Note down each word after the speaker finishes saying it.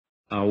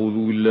أعوذ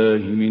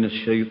بالله من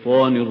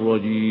الشيطان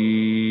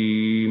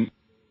الرجيم.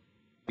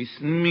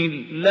 بسم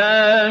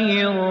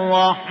الله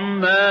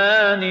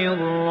الرحمن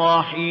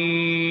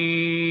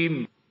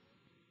الرحيم.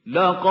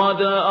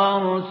 لقد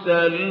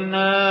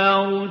أرسلنا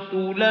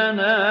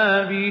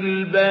رسلنا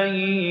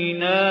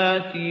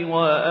بالبينات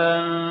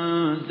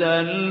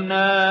وأنزلنا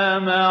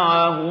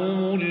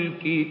معهم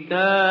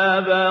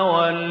الكتاب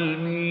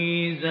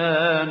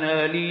والميزان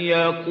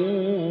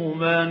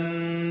ليقوم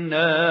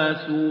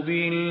الناس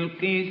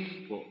بالقسط.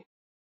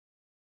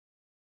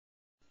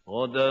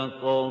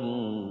 صدق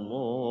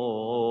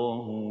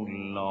الله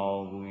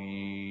العظيم.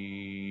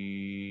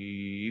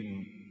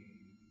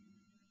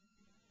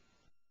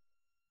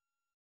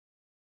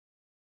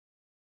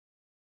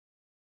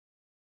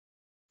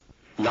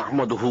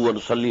 نحمده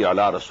ونصلي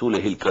على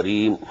رسوله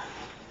الكريم.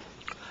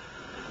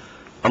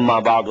 اما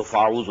بعد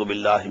فاعوذ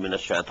بالله من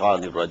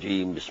الشيطان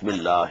الرجيم. بسم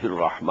الله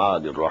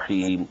الرحمن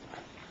الرحيم.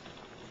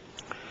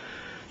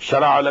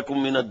 شرع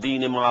لكم من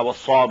الدين ما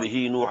وصى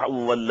به نوحا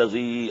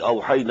والذي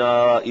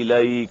اوحينا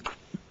اليك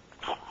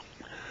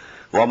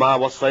وما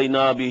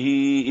وصينا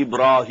به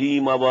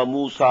ابراهيم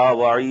وموسى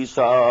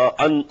وعيسى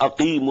ان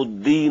اقيموا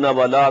الدين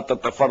ولا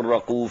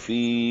تتفرقوا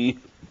فيه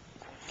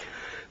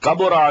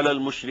كبر على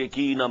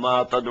المشركين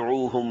ما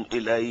تدعوهم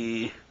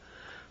إليه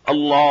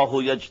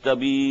الله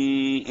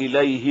يجتبي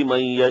إليه من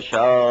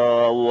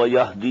يشاء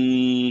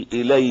ويهدي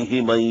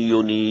إليه من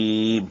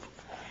ينيب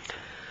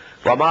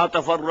وما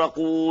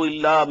تفرقوا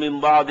إلا من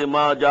بعد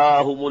ما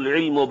جاءهم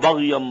العلم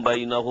بغيا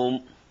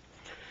بينهم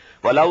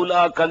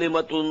ولولا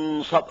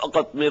كلمة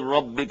سبقت من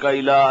ربك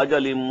إلى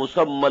أجل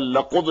مسمى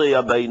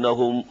لقضي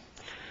بينهم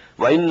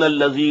وإن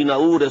الذين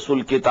أورثوا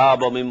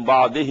الكتاب من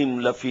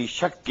بعدهم لفي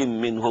شك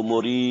منه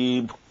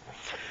مريب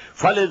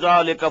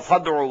فلذلك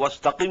فادع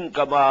واستقم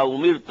كما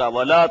أمرت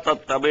ولا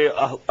تتبع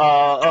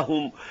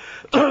أهواءهم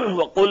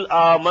وقل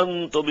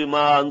آمنت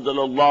بما أنزل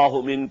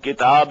الله من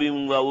كتاب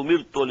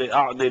وأمرت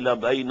لأعدل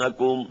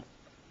بينكم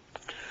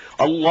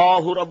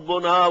الله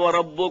ربنا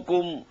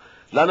وربكم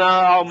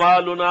لنا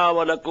أعمالنا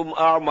ولكم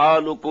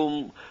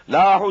أعمالكم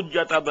لا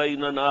حجة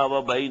بيننا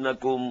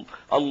وبينكم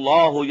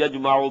الله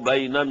يجمع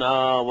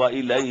بيننا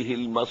وإليه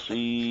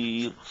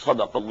المصير.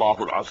 صدق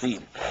الله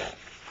العظيم.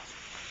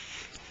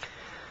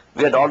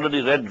 We had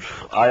already read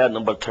ayah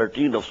number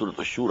 13 of Surah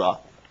Ash-Shura,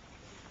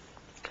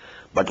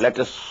 but let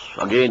us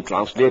again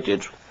translate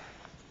it,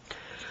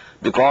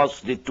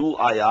 because the two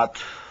ayat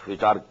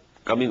which are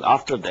coming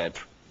after that,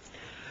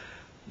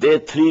 they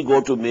three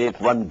go to make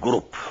one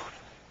group.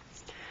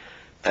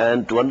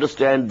 And to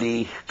understand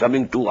the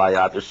coming two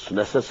ayat, it's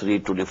necessary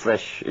to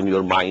refresh in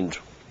your mind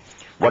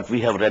what we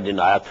have read in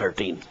ayah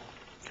 13.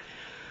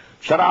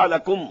 Shara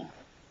lakum,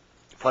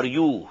 for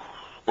you,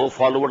 O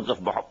followers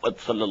of Muhammad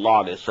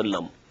sallallahu alayhi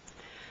wasallam,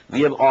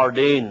 we have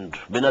ordained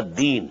min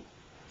ad-deen,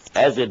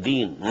 as a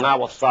deen, ma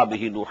wassa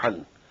bihi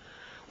Nuhan,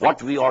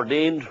 what we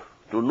ordained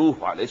to Nuh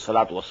alayhi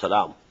salatu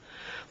wassalam,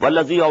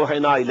 wallazi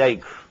awhayna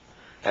ilayk,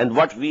 and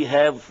what we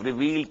have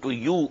revealed to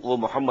you, O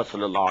Muhammad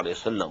sallallahu alayhi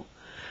wasallam,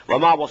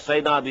 وَمَا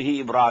وَصَّيْنَا بِهِ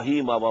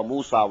إِبْرَاهِيمَ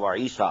وَمُوسَى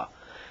وَعِيسَى,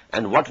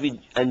 and what we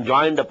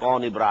enjoined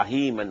upon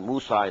Ibrahim and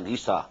Musa and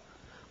Isa,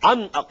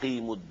 أَنْ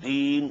أَقِيمُوا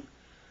الدِّينَ,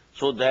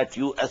 so that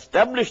you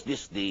establish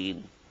this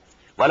deen,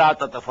 وَلَا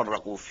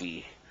تَتَفَرَّقُوا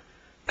فِيهِ,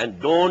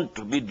 and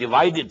don't be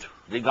divided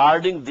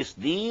regarding this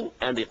deen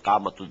and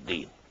iqamatul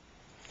deen.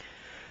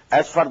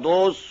 As for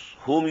those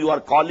whom you are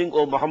calling,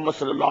 O Muhammad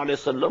sallallahu alayhi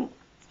wasallam,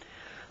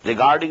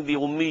 regarding the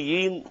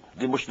Ummiyin,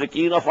 the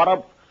Mushrikeen of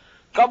Arab,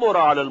 كَبُرَ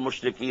عَلَى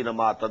الْمُشْرِكِينَ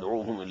مَا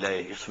تَدْعُوهُمْ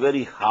إِلَيْهِ, it's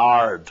very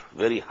hard,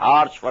 very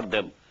harsh for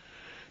them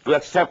to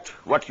accept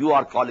what you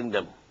are calling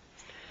them.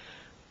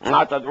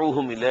 مَا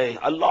تَدْعُوهُمْ إِلَيْهِ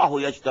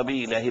اللَّهُ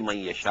يَجْتَبِي إِلَيْهِ مَنْ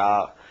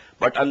يَشَاءُ,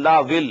 but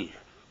Allah will,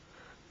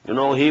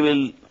 He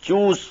will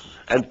choose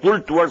and pull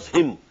towards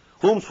Him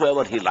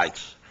whomsoever He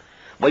likes.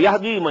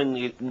 وَيَهْدِي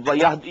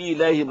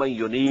إِلَيْهِ مَنْ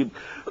يُنِيبُ,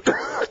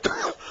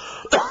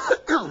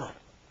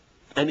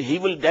 and He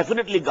will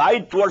definitely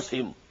guide towards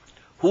Him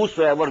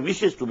whosoever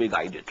wishes to be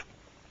guided.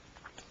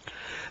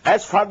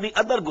 As for the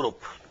other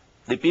group,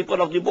 the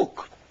people of the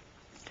book,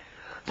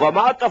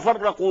 وَمَا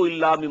تَفَرَّقُوا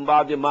إِلَّا مِنْ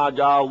بَعْدِ مَا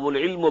جَاءَهُمُ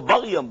الْعِلْمُ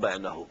بَغْيًا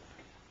بَيْنَهُمْ,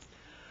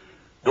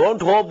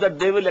 don't hope that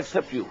they will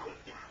accept you.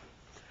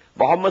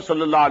 Muhammad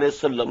sallallahu alayhi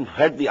wasallam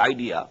had the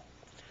idea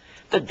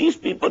that these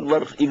people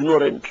were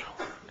ignorant.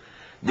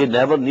 They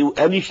never knew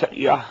any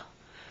Sharia,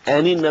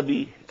 any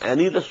Nabi,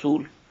 any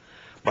Rasul.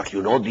 But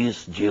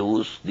these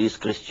Jews, these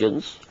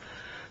Christians,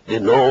 they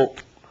know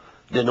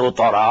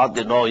Torah,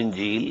 they know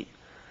Injil,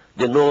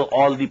 they know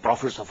all the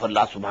prophets of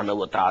Allah subhanahu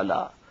wa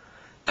ta'ala,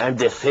 and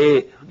they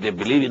say they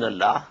believe in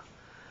Allah,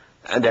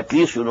 and at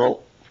least,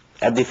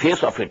 at the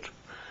face of it,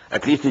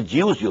 at least the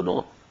Jews,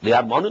 they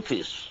are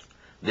monotheists,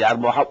 they are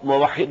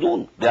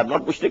muwahhidun, they are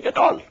not mushrik at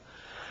all.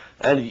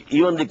 And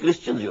even the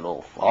Christians,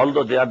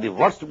 although they are the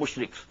worst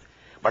mushriks,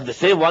 but they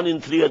say one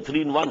in three or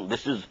three in one.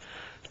 This is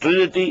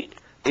Trinity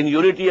in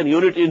unity and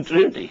unity in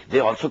Trinity. They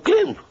also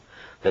claim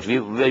that we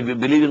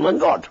believe in one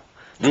God.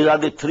 These are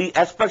the three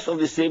aspects of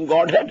the same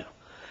Godhead.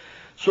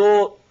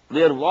 So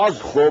there was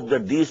hope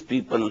that these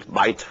people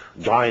might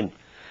join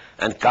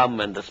and come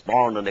and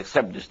respond and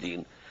accept this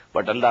deen.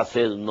 But Allah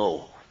says,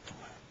 no.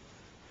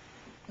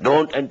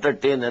 Don't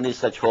entertain any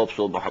such hopes,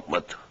 O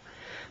Muhammad.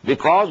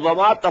 Because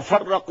وَمَا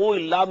تَفَرَّقُوا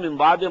إِلَّا مِنْ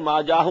بَعْدِ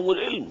مَا جَاءَهُمُ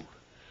الْعِلْمُ.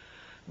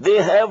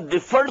 They have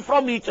differed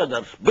from each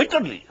other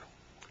bitterly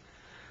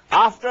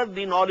after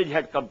the knowledge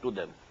had come to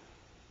them.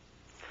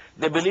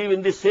 They believe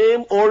in the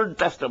same Old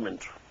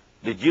Testament,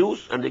 the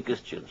Jews and the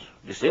Christians,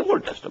 the same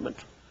Old Testament.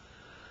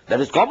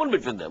 That is common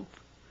between them.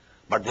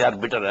 But they are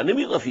bitter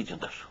enemies of each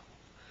other.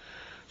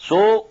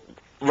 So,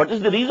 what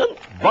is the reason?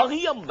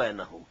 بَغْيًا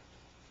بَيْنَهُمْ.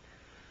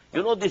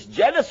 You know, this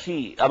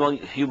jealousy among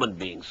human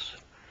beings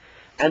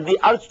and the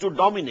urge to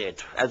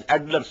dominate, as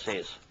Adler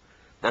says,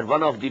 that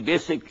one of the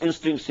basic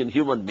instincts in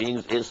human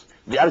beings is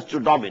the urge to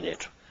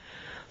dominate.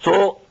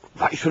 So,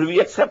 why should we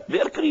accept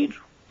their creed?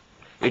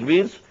 It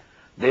means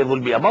they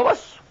will be above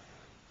us.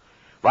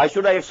 Why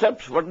should I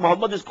accept what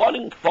Muhammad is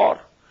calling for?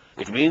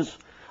 It means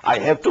I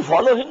have to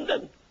follow him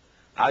then.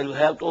 I will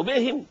have to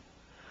obey him.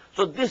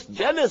 So this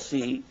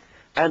jealousy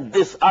and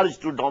this urge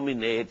to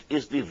dominate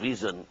is the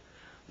reason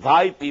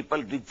why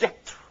people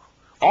reject,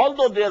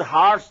 although their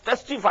hearts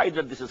testify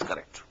that this is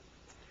correct.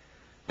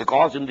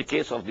 Because in the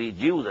case of the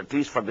Jews, at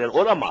least for their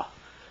ulama,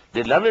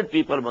 the learned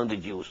people among the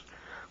Jews,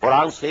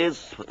 Quran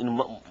says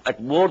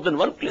at more than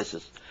one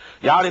places,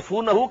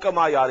 يَعْرِفُونَهُ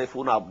كَمَا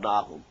يَعْرِفُونَ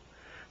أَبْنَاهُمْ.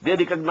 They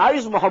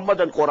recognize Muhammad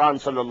and Quran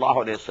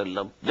sallallahu alayhi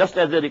wasallam just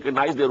as they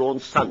recognize their own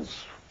sons.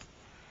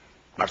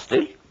 But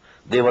still,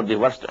 they were the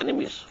worst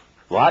enemies.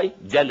 Why?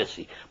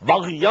 Jealousy.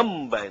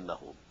 بَغْيًا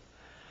بَيْنَهُمْ.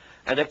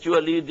 And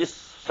actually this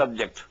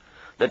subject,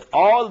 that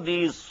all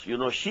these,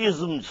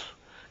 schisms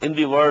in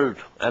the world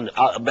and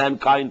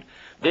mankind,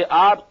 they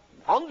are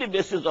on the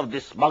basis of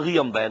this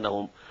بَغْيًا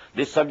بَيْنَهُمْ.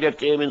 This subject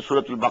came in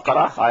Surah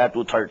Al-Baqarah, Ayah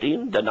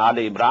 213, then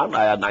Ali Imran,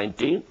 Ayah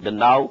 19, then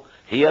now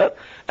here,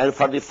 and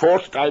for the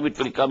fourth time it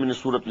will come in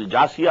Surah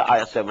Al-Jasiyah,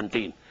 Ayah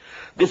 17.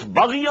 This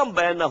بَغْيًا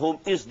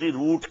بَيْنَهُمْ is the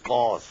root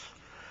cause.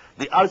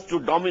 The urge to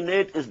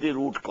dominate is the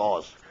root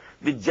cause.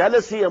 The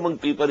jealousy among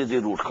people is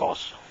the root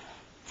cause.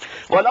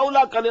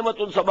 وَلَوْلَا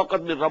كَلِمَةٌ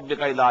سَبَقَتْ مِنْ رَبِّكَ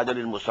إِلَىٰ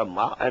أَجَلٍ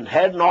مُّسَمًّى. And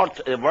had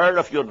not a word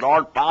of your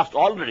Lord passed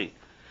already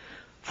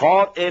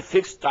for a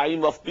fixed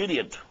time of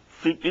period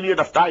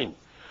of time,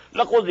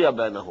 لَقُضِيَ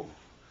بَيْنَهُمْ.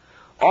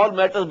 All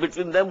matters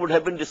between them would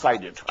have been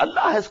decided.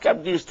 Allah has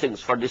kept these things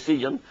for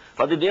decision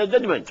for the day of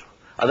judgment.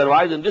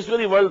 Otherwise, in this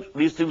very world,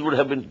 these things would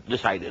have been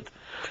decided.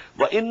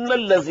 وَإِنَّ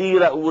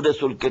الَّذِينَ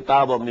أُورِثُوا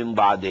الْكِتَابَ مِنْ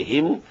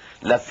بَعْدِهِمْ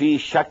لَفِي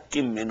شَكٍّ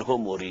مِّنْهُ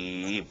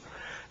مُرِيبٍ.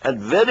 And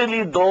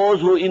verily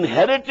those who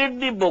inherited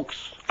the books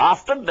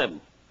after them,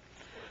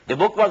 the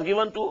book was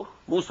given to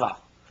Musa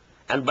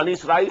and Bani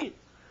Israel,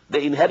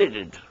 they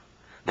inherited.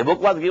 The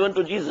book was given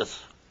to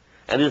Jesus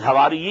and his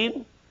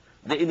Hawariyin,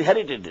 they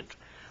inherited it.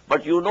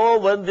 But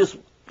when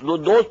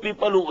those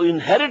people who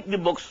inherit the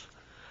books,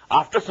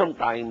 after some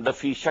time,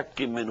 لَفِي شَكٍّ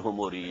مِّنْهُ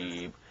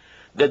مُرِيبٍ,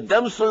 they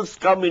themselves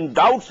come in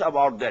doubts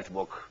about that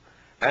book.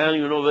 And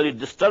very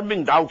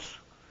disturbing doubts,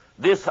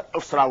 they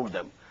surround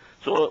them.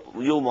 So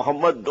you,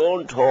 Muhammad,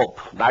 don't hope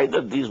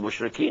neither these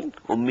mushrikeen,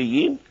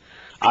 ummiyin,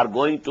 are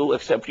going to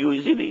accept you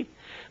easily,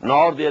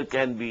 nor there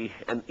can be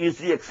an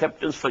easy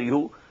acceptance for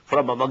you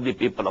from among the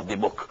people of the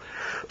book.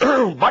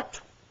 But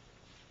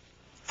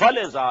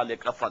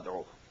فَلِذَلِكَ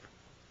فَادْعُوا.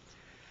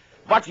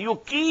 But you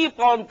keep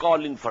on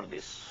calling for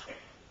this.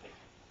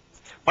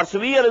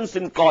 Perseverance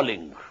in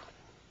calling.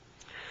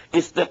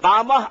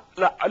 Istiqamah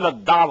ala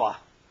dawah.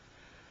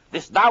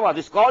 This dawah,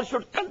 this call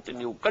should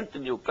continue,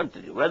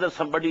 whether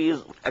somebody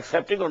is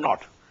accepting or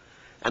not.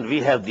 And we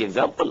have the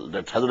example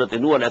that Hazrat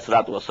Nuh alayhi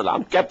salatu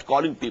wasalam kept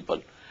calling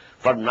people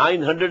for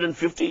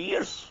 950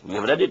 years. We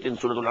have read it in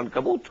Surah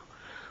Al-Ankabut.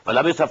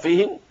 وَلَبِثَ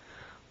فِيهِمْ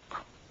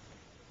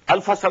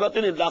أَلْفَ سَنَةٍ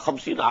إِلَّا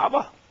خَمْسِينَ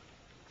عَامًا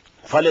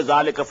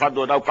فَلِذَلِكَ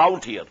فَادْعُوا. Now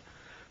count here.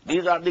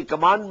 These are the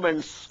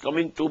commandments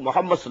coming to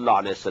Muhammad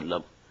sallallahu alayhi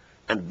wasallam,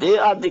 and they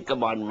are the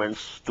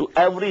commandments to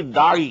every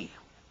da'i,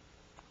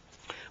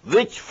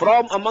 which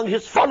from among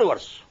his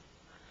followers,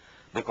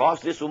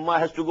 because this ummah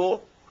has to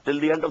go till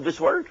the end of this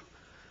world.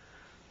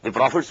 The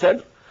Prophet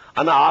said,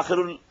 Ana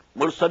akhirul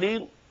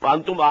mursaleen,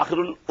 Prantum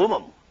akhirul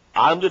umam.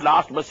 I am the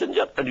last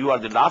messenger and you are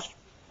the last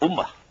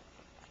ummah.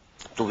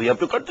 So we have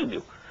to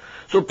continue.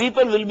 So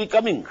people will be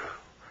coming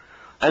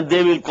and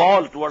they will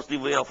call towards the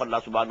way of Allah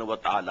subhanahu wa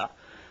ta'ala,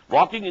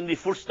 walking in the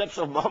footsteps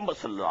of Muhammad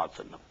sallallahu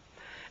alaihi wasallam.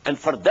 And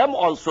for them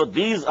also,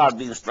 these are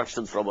the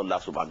instructions from Allah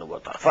subhanahu wa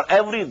ta'ala. For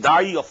every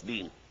da'i of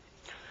deen.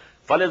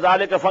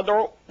 فَلِذَلِكَ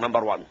فَادْعُوا.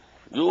 Number one,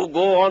 you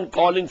go on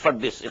calling for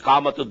this,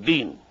 iqamatud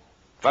deen,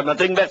 for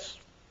nothing less.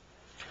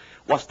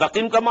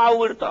 وَاسْتَقِمْ كَمَا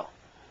أُمِرْتَ.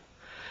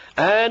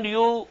 And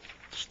you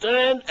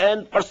stand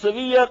and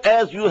persevere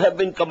as you have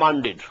been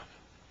commanded.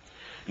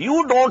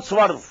 You don't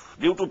swerve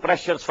due to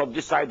pressures from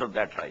this side or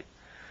that side.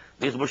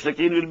 These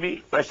mushrikeen will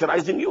be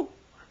pressurizing you,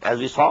 as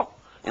we saw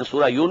in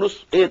Surah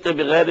Yunus. اِيْتَ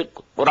بِغَيْرِ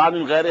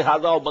قُرْآنٍ غَيْرِ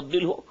هَذَا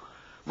وَبَدِّلْهُ.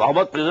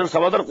 Muhammad present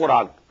some other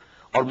Quran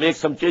or make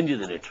some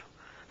changes in it.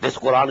 This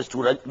Quran is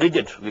too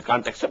rigid, we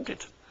can't accept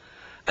it.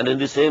 And in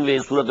the same way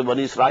in Surah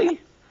Bani Israel,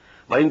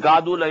 وَإِن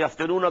كَادُوا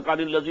لَيَفْتِنُونَكَ عَنِ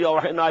الَّذِي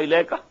أَوْحَيْنَا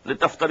إِلَيْكَ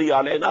لِتَفْتَرِيَ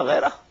عَلَيْنَا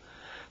غَيْرَهُ.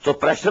 So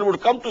pressure would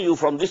come to you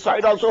from this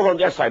side also, from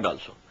that side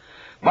also.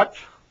 But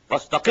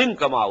فَاسْتَقِمْ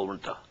كَمَا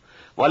أُمِرْتَ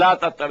وَلَا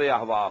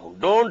تَتَّبِعْ أَهْوَاءَهُمْ.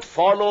 Don't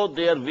follow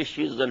their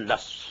wishes and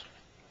lusts.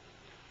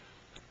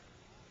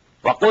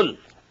 وَقُلْ,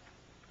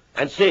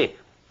 and say,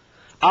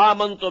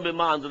 آمَنْتُ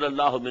بِمَا أَنزَلَ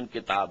اللَّهُ مِنْ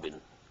كِتَابٍ.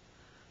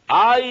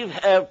 I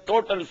have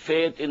total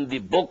faith in the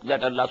book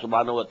that Allah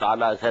subhanahu wa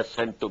ta'ala has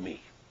sent to me.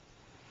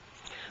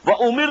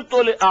 وَأُمِرْتُ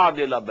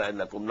لِأَعْدِلَ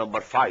بَيْنَكُمْ.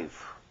 Number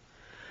 5.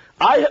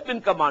 I have been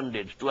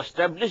commanded to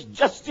establish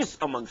justice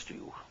amongst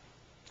you.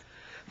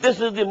 This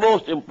is the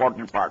most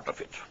important part of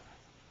it.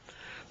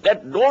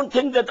 That don't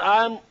think that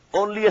I am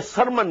only a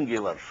sermon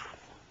giver.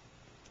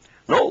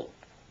 No.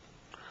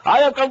 I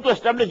have come to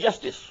establish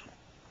justice.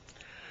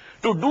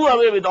 To do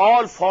away with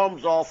all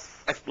forms of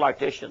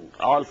exploitation,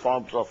 all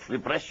forms of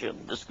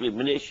repression,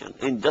 discrimination,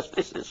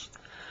 injustices,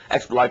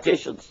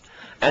 exploitations,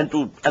 and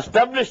to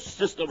establish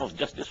system of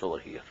justice over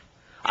here.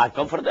 I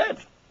come for that.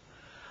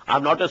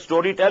 I'm not a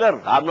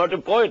storyteller. I'm not a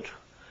poet.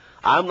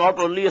 I'm not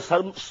only a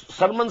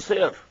sermon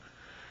sayer.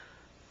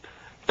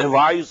 A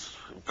wise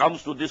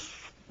comes to this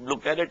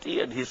locality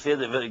and he says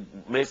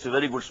makes a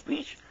very good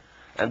speech,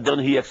 and then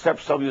he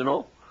accepts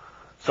some,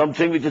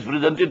 something which is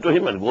presented to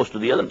him and goes to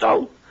the other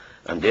town,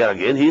 and there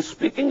again he is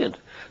speaking it.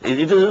 It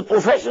is his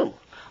profession.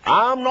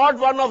 I'm not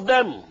one of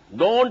them.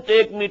 Don't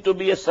take me to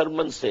be a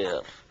sermon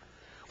sayer.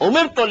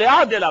 Umirtu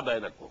li'adila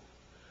bainakum.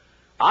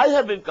 I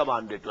have been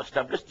commanded to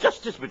establish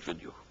justice between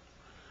you.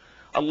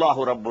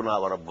 Allahu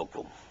Rabbuna wa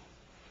Rabbukum.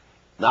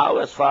 Now,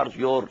 as far as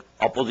your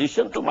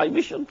opposition to my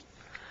mission,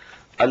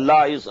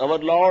 Allah is our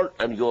Lord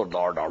and your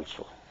Lord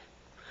also.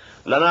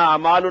 Lana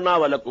amaluna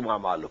wa lakum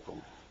amalukum.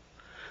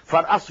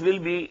 For us will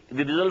be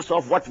the results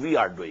of what we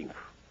are doing,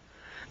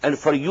 and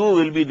for you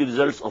will be the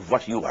results of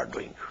what you are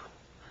doing.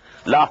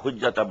 La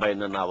hujjata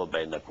bainana wa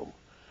bainakum.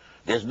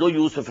 There's no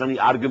use of any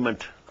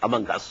argument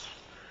among us.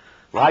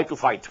 Why to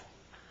fight?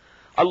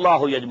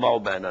 Allahu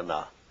yajma'u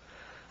bainana.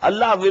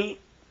 Allah will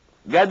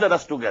gather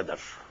us together.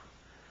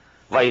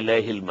 Wa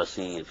ilayhil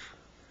masir.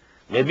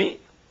 Maybe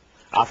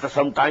after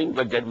some time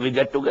we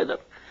get together.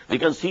 We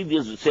can say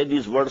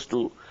these words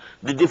to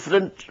the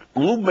different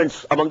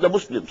movements among the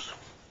Muslims.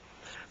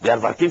 They are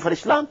working for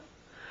Islam,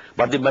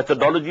 but the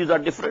methodologies are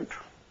different.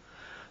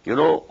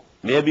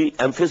 Maybe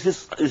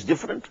emphasis is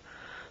different.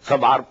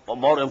 Some are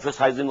more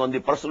emphasizing on the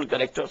personal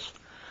characters.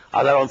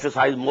 Others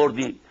emphasize more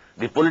the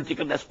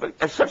political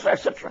aspect, etc.,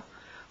 etc.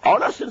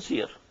 All are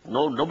sincere.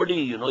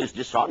 Nobody, is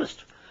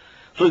dishonest.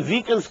 So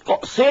we can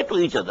say to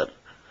each other,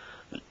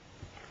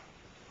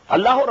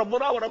 Allahu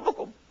Rabbuna wa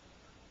Rabbukum.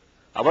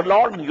 Our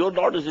Lord and your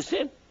Lord is the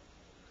same.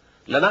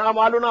 Lana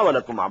amaluna wa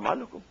lakum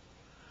amalukum.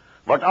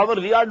 Whatever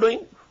we are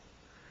doing,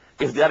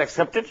 if they are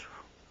accepted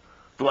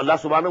to Allah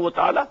subhanahu wa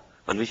ta'ala,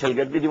 then we shall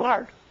get the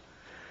reward.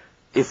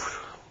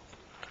 If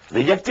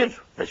rejected,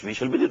 then we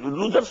shall be the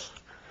losers.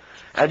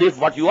 And if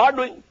what you are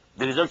doing,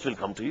 the results will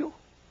come to you.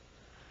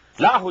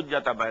 La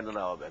hujjata bainana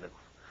wa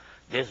bainakum.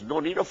 There is no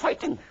need of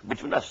fighting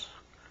between us.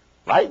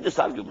 Why this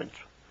argument?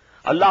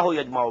 Allahu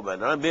yajma'u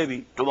bainana.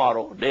 Maybe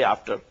tomorrow, day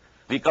after,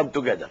 we come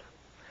together.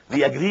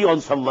 We agree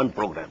on some one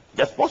program.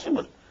 That's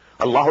possible.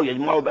 Allahu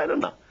yajma'u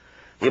bainana.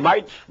 He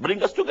might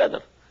bring us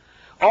together.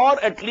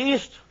 Or at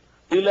least,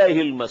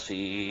 ilayhil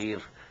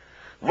masir.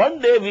 One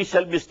day we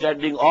shall be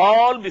standing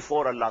all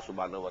before Allah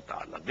subhanahu wa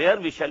ta'ala. There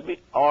we shall be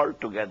all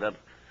together.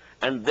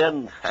 And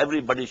then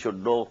everybody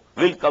should know,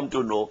 will come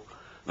to know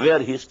where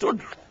he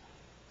stood.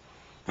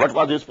 What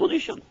was his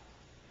position?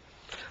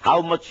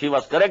 How much he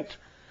was correct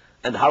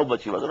and how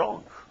much he was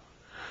wrong.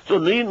 So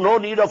no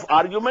need of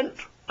argument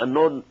and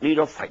no need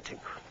of fighting.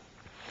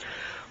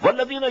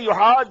 وَالَّذِينَ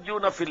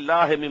يُحَاجُّونَ فِي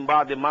اللَّهِ مِنْ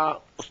بَعْدِ مَا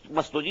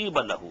اسْتُجِيبَ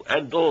لَهُ.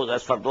 And those,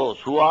 as for those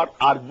who are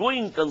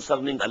arguing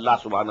concerning Allah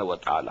subhanahu wa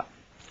ta'ala,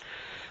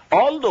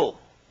 although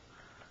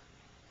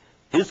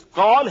his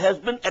call has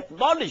been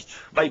acknowledged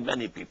by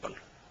many people,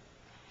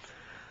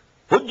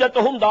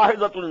 hujjatuhum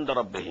dahidatun inda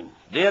rabbihim.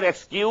 Their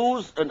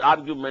excuse and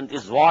argument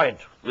is void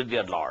with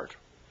their Lord.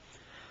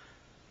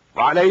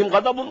 وَعَلَيْهِمْ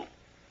غَضَبٌ.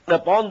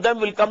 Upon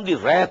them will come the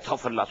wrath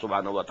of Allah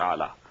subhanahu wa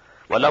ta'ala.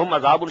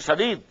 وَلَهُمْ عَذَابٌ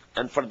شَدِيدٌ.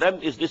 And for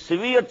them is the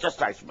severe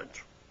chastisement.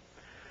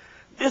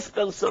 This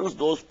concerns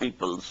those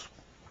peoples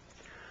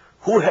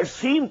who had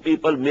seen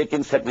people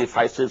making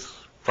sacrifices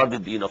for the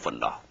deen of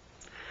Allah.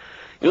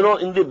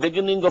 In the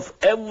beginning of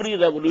every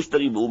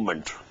revolutionary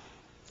movement,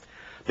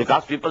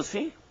 because people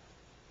see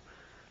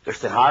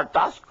it's a hard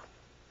task,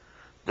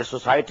 the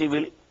society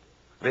will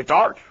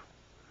retort,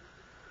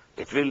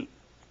 it will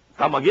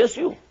come against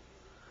you.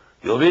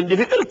 You will be in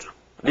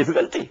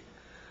difficulty.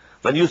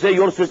 When you say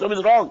your system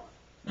is wrong,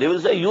 they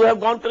will say you have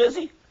gone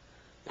crazy.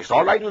 It's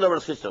all right with our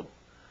system.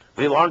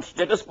 We want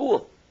status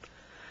quo.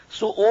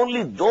 So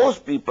only those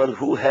people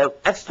who have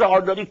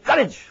extraordinary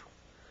courage,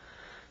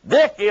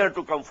 they care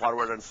to come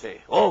forward and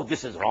say, oh,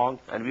 this is wrong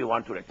and we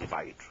want to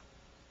rectify it.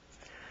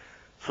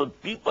 So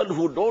people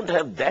who don't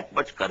have that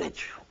much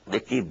courage, they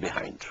keep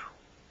behind.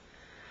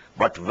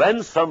 But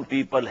when some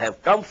people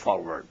have come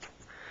forward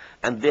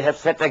and they have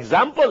set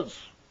examples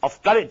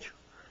of courage,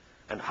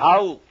 and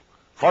how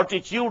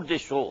fortitude they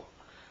show,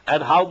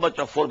 and how much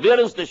of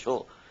forbearance they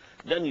show,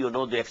 then you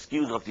know the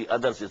excuse of the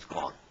others is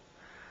gone.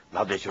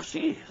 Now they should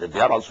see that they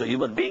are also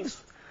human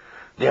beings.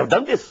 They have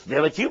done this, they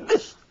have achieved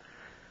this.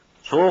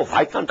 So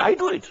why can't I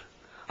do it?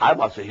 I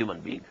am also a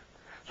human being.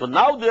 So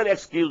now their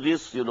excuse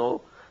is,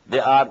 they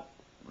are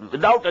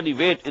without any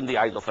weight in the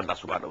eyes of Allah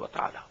subhanahu wa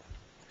ta'ala.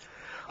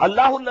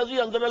 Allahu allazi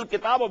anzala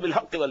al-kitaba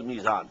bil-haqqi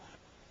wal-mizan.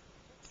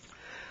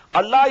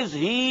 Allah is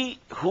He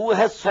who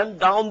has sent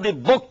down the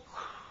book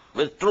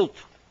with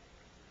truth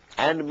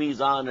and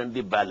mizan and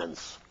the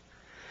balance.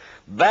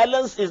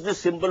 Balance is the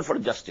symbol for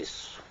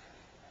justice.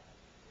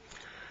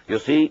 You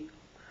see,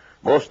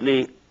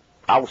 mostly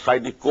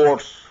outside the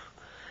courts,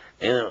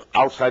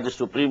 outside the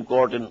Supreme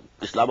Court in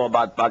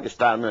Islamabad,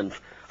 Pakistan, and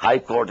High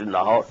Court in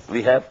Lahore,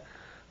 we have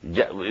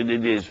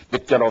this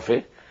picture of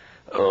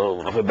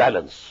a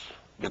balance,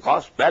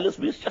 because balance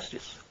means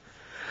justice.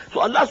 So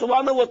Allah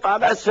subhanahu wa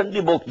ta'ala has sent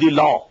the book, the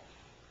law.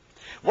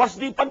 What's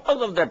the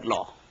purpose of that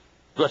law?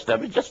 To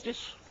establish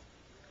justice.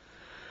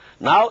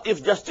 Now,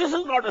 if justice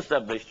is not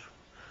established,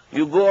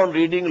 you go on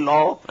reading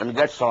law and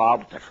get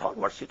sawab, that's all,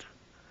 what's it?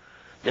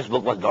 This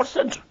book was not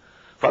sent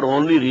for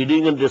only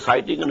reading and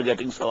reciting and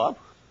getting sawab.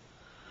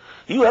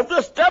 You have to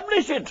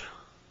establish it.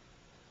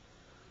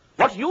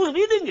 What use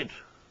reading it?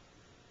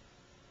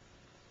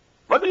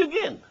 What do you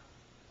gain?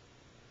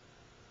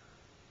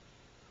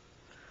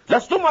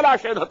 لستم على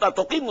شيء حتى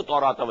تقيموا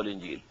التوراة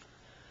والإنجيل.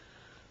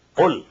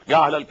 قل يا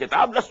أهل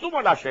الكتاب لستم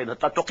على شيء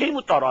حتى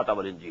تقيموا التوراة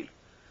والإنجيل.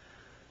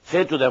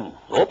 Say to them,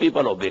 O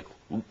people of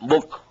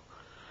book,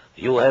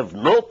 you have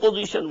no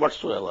position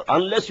whatsoever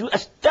unless you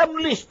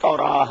establish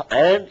Torah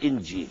and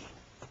Injil.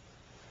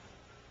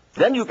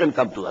 Then you can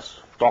come to us,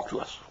 talk to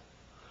us.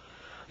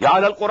 Ya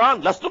ahl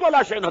al-Quran, lastum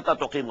ala shayin hatta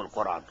tuqimu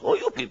al-Quran. Oh,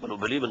 you people who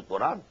believe in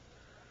Quran,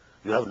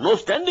 you have no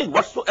standing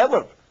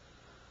whatsoever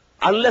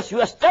unless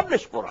you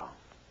establish Quran.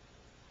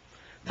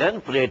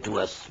 Then pray to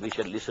us, we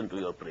shall listen to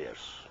your prayers.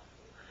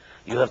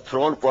 You have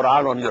thrown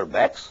Quran on your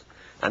backs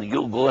and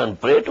you go and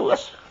pray to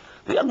us.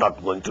 We are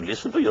not going to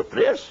listen to your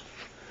prayers.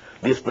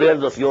 These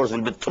prayers of yours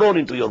will be thrown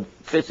into your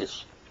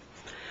faces.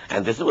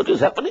 And this is what is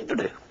happening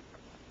today.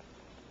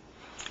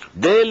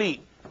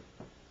 Daily,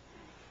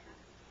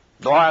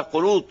 dua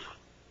qunut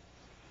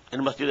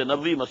in Masjid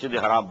Nabawi, Masjid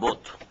Haram, both.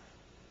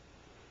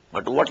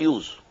 But to what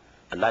use?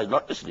 Allah is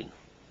not listening.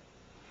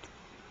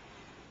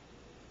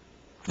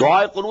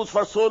 Dua qunut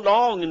for so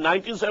long in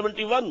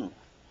 1971.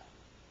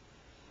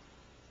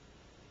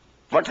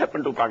 What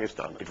happened to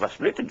Pakistan? It was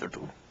split into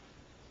two.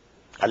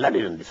 Allah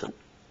didn't listen.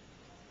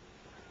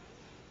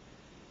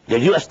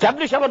 Did you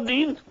establish our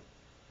deen?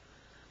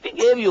 We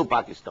gave you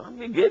Pakistan,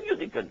 we gave you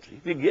the country,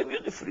 we gave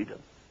you the freedom.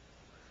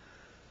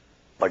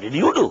 What did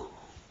you do?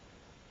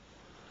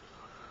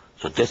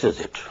 So this is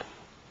it.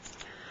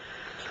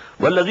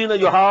 وَالَّذِينَ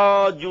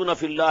يُحَاجُّونَ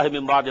فِي اللَّهِ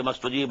مِنْ بَعْدِ مَا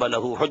اسْتُجِيبَ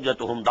لَهُ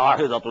حُجَّتُهُمْ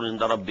دَاحِضَةٌ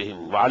عِنْدَ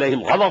رَبِّهِمْ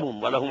وَعَلَيْهِمْ غَضَبٌ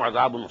وَلَهُمْ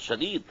عَذَابٌ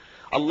شَدِيدٌ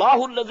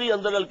اللَّهُ الَّذِي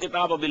أَنزَلَ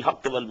الْكِتَابَ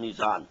بِالْحَقِّ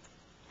وَالْمِيزَانِ.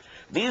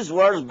 These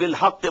words,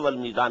 bil-haqq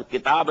wal-mizan,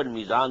 kitab and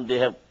mizan, they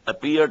have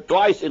appeared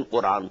twice in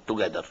Quran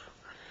together.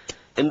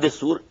 In this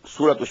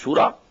Surah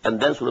Shura and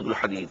then Surah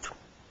Al-Hadid.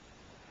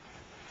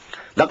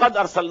 لَقَدْ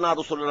أَرْسَلْنَا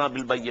رُسُلَنَا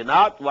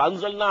بِالْبَيِّنَاتِ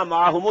وَأَنزَلْنَا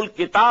مَعَهُمُ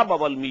الْكِتَابَ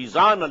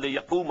وَالْمِيزَانَ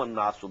لِيَقُومَ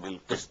النَّاسُ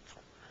بِالْقِسْطِ.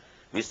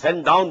 We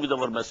sent down with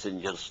our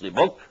messengers the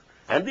book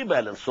and the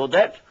balance so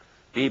that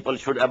people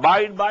should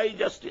abide by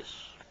justice.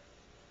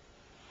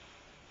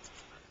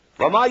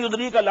 وَمَا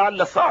يُدْرِيكَ لَعَلَّ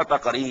السَّاعَةَ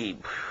قَرِيبٌ.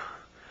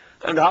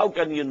 And how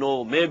can you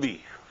know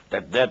maybe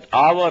that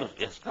hour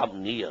has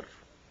come near?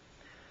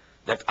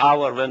 That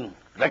hour when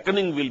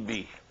reckoning will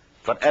be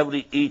for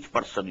each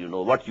person,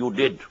 what you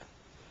did,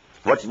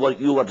 what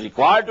you were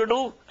required to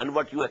do, and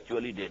what you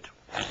actually did.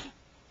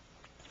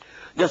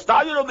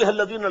 يَسْتَعْجِلُ بِهَا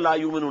الَّذِينَ لَا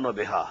يُؤْمِنُونَ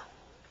بِهَا.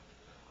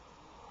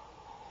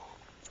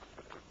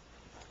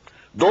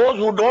 Those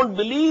who don't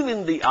believe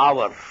in the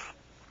hour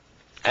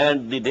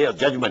and the day of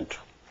judgment,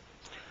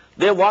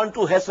 they want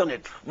to hasten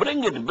it.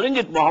 Bring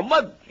it,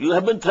 Muhammad. You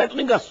have been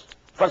threatening us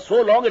for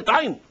so long a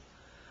time.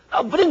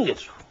 Now bring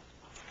it.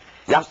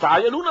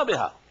 يَسْتَعْجِلُونَ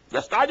بِهَا.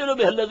 يَسْتَعْجِلُ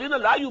بِهَا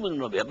الَّذِينَ لَا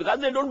يُؤْمِنُونَ بِهَا. Because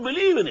they don't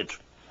believe in it.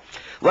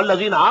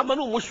 وَالَّذِينَ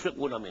آمَنُوا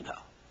مُشْفِقُونَ مِنْهَا.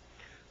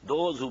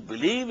 Those who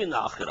believe in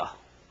Akhirah,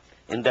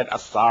 in that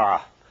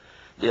as-sa'ah,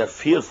 they are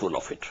fearful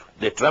of it.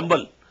 They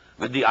tremble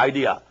with the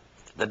idea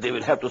that they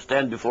will have to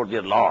stand before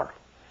their Lord.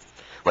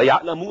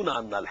 وَيَعْلَمُونَ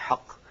أَنَّ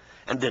الْحَقِّ.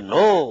 And they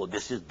know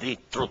this is the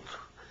truth.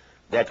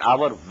 That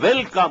hour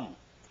will come,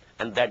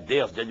 and that day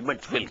of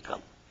judgment will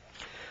come.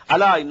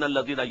 أَلَا إِنَّ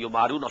الَّذِينَ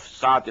يُمَارُونَ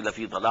فِي السَّاعَةِ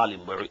لَفِي ضَلَالٍ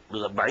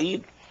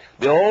بَعِيدٍ.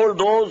 Behold,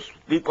 those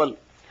people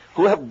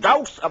who have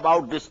doubts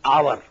about this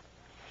hour,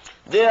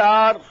 they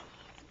have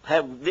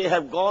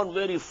gone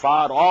very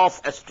far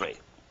off astray.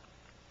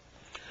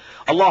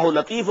 Allahu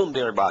latifun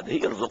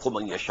bi'ibadihi yarzuqu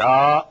man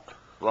yasha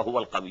wa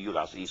huwa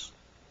al-qawiyyul aziz.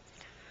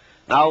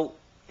 Now,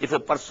 if a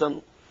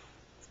person,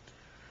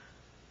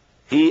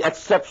 he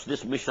accepts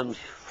this mission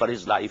for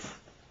his life,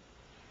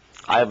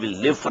 I will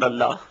live for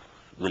Allah,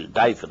 will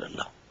die for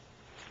Allah.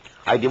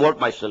 I devote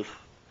myself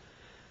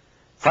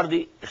for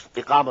the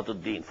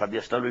iqamatul deen, for the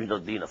establishment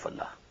of the deen of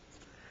Allah.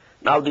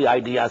 Now the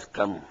ideas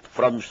come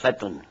from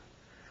Satan.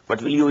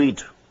 What will you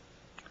eat?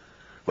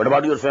 What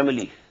about your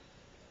family?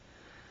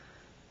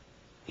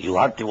 You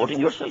are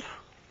devoting yourself.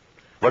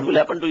 What will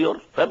happen to your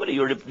family,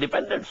 your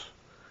dependents?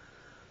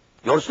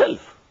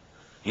 Yourself.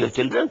 You have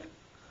children.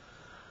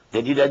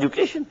 They need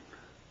education.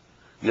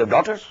 You have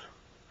daughters.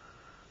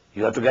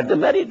 You have to get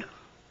them married.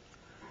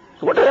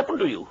 So what has happened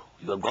to you?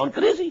 You have gone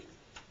crazy.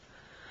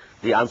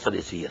 The answer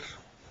is here.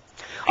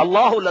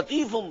 Allahu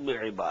latifum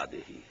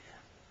bi'ibadihi.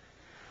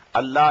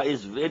 Allah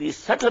is very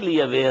subtly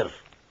aware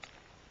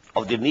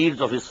of the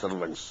needs of His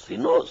servants. He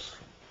knows.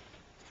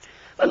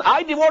 When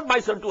I devote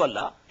myself to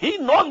Allah, He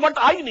knows what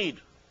I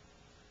need.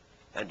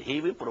 And He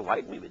will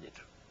provide me with it.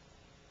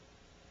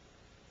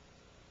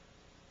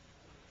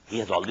 He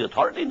has all the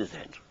authority in His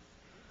hand.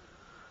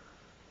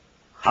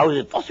 How is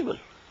it possible?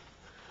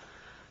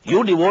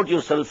 You devote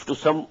yourself to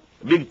some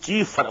big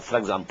chief, for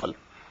example,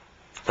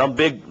 some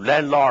big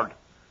landlord.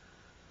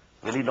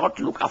 Will He not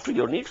look after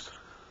your needs?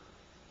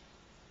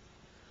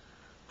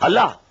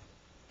 Allah,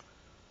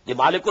 the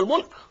Malikul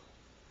Mulk,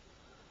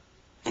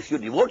 if you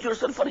devote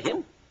yourself for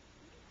Him,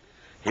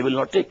 He will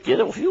not take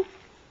care of you.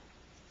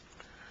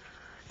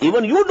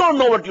 Even you don't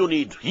know what you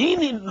need.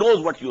 He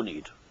knows what you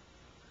need.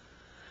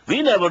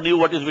 We never knew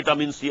what is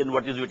vitamin C and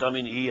what is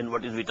vitamin E and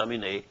what is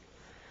vitamin A.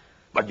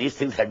 But these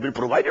things had been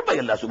provided by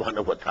Allah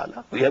subhanahu wa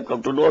ta'ala. We have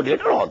come to know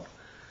later on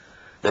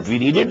that we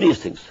needed these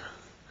things.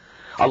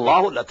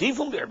 Allahu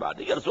latifum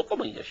bi'ibadihi yarzuqu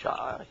man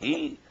yasha.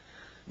 He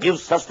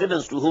gives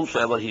sustenance to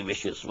whomsoever He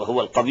wishes. Wa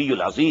huwa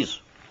al-qawiyyul aziz.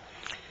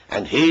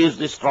 And He is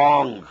the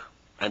strong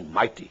and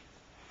mighty.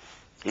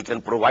 He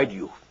can provide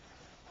you.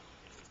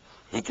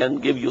 He can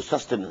give you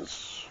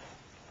sustenance.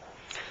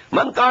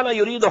 Man kana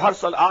yuridu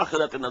harsal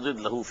akhirati nazid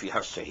lahu fi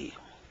harsihi.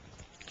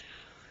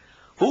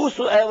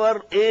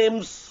 Whosoever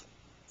aims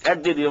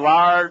at the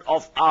reward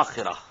of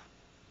akhirah.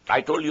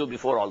 I told you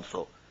before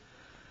also.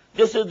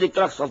 This is the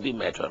crux of the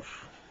matter.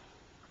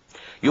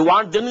 You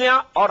want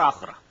dunya or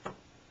akhirah?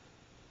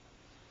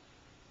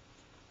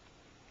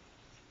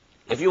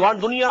 If you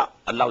want dunya,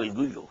 Allah will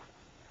give you.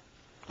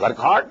 Work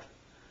hard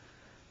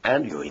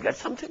and you will get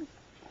something.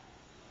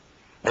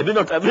 Maybe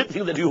not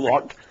everything that you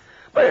want,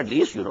 but at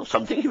least,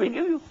 something He will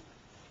give you.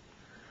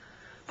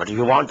 But if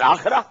you want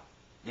akhirah,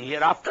 the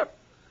hereafter,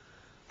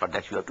 for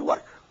that you have to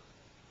work.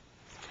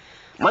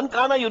 Man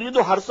kana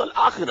yuridu harsal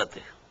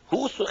akhirati.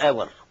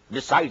 Whosoever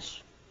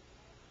decides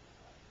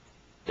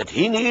that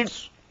he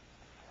needs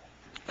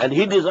and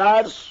he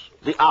desires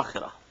the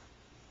akhirah,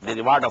 the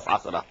reward of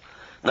akhirah,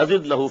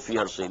 nazid lahu fi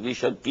harsi. We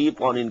shall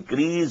keep on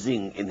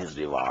increasing in his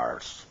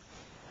rewards.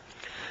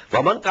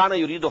 وَمَنْ كَانَ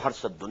يُرِيدُ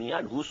حَرْثَ الدُّنْيَا.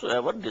 And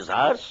whosoever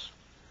desires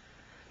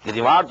the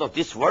rewards of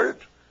this world,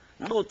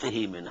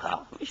 نُؤْتِهِ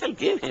مِنْهَا. We shall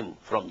give him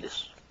from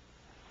this.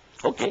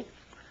 Okay,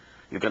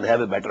 you can have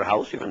a better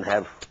house, you can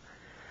have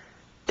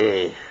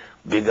a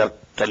bigger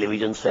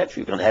television set,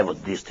 you can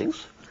have these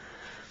things.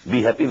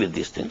 Be happy with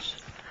these things.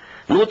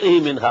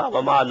 نُؤْتِهِ مِنْهَا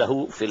وَمَا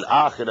لَهُ فِي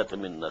الْآخِرَةِ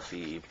مِنْ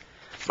نَصِيبٍ.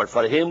 But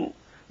for him,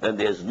 then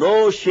there is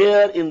no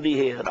share in the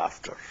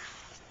hereafter.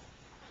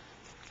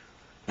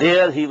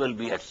 There he will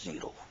be at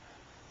zero.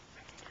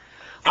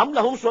 أَمْ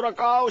لَهُمْ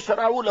شُرَكَاءُ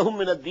شَرَعُوا لَهُم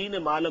مِّنَ الدِّينِ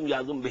مَا لَمْ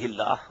يَأْذَن بِهِ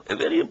اللَّهُ. A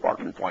very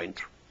important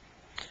point.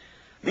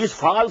 These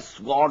false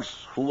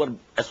gods who were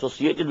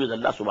associated with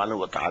Allah subhanahu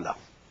wa ta'ala,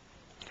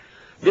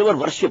 they were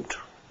worshipped.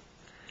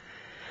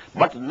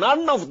 But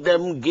none of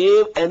them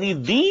gave any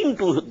deen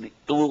to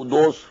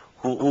those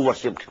who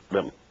worshipped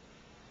them.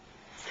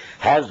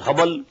 Has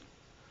Hubal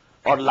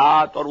or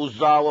Lat or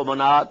Uzza or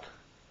Manat,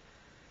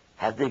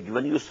 has they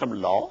given you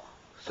some law,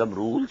 some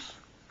rules,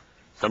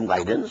 some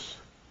guidance?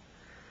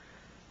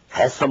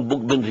 Has some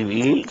book been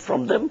revealed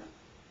from them?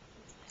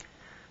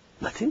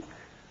 Nothing.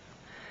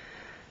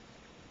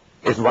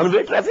 It's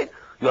one-way traffic.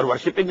 You are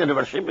worshipping and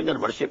worshipping and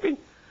worshipping.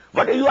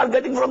 What you are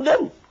getting from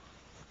them?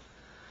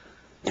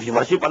 If you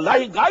worship Allah,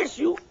 He guides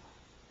you.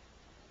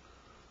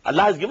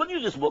 Allah has given you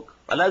this book.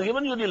 Allah has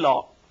given you the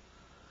law.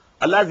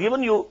 Allah has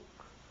given you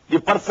the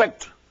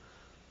perfect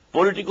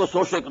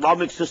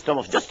politico-socio-economic system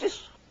of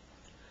justice.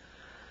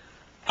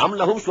 أَمْ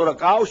لَهُمْ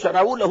شُرَكَاءُ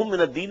شَرَعُوا لَهُم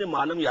مِّنَ الدِّينِ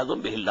مَا لَمْ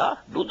يَأْذَن بِهِ اللَّهُ.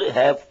 Do they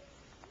have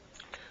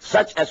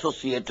such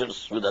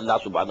associators with Allah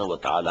subhanahu wa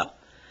ta'ala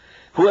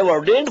who have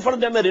ordained for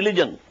them a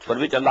religion for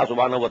which Allah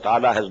subhanahu wa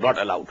ta'ala has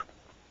not allowed?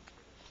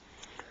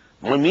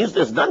 What means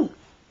there's none.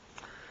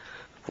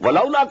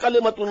 وَلَوْلَا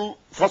كَلِمَةٌ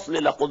فَصْلِ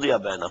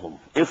لَقُضِيَ بَيْنَهُمْ.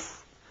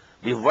 If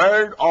the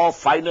word of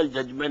final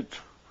judgment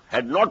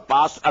had not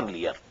passed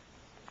earlier,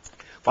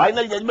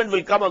 final judgment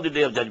will come on the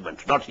day of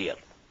judgment, not here.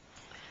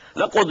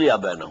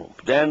 لَقُضِيَ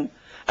بَيْنَهُمْ. Then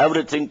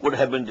everything could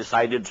have been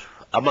decided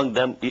among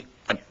them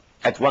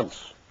at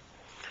once.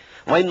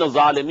 وَإِنَّ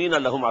الظَّالِمِينَ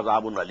لَهُمْ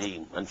عَذَابٌ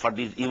أَلِيمٌ. And for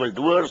these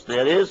evildoers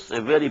there is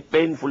a very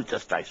painful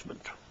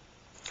chastisement.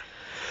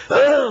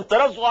 تَرَى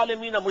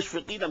الظَّالِمِينَ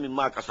مُشْفِقِينَ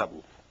مِمَّا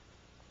كَسَبُوا.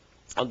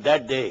 On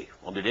that day,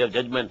 on the day of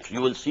judgment,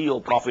 you will see, O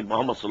Prophet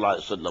Muhammad sallallahu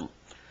alaihi wasallam,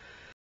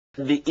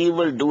 the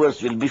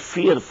evildoers will be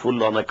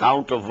fearful on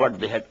account of what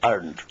they had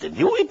earned. They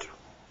knew it.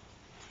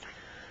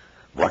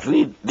 What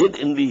we did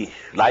in the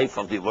life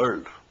of the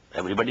world,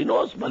 everybody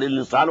knows. بَلِ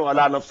الْإِنسَانُ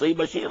عَلَى نَفْسِهِ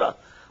بَشِيرًا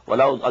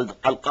وَلَوْ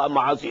أَلْقَى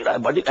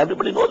مَعَاذِيرًا.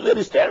 Everybody knows where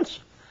he stands.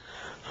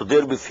 So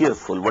they'll be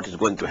fearful what is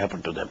going to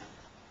happen to them.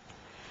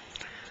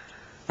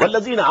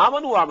 وَالَّذِينَ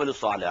آمَنُوا وَعَمِلُوا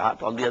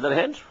الصَّالِحَاتِ. On the other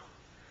hand,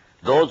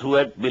 those who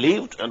had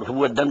believed and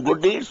who had done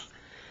good deeds,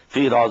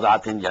 فِي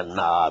رَوْضَاتٍ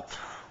جَنَّاتٍ.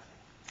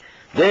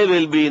 They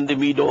will be in the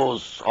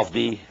meadows of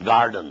the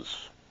gardens.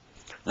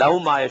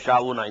 لَهُمْ مَا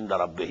يَشَاءُونَ عِنْدَ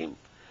رَبِّهِمْ.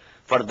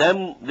 For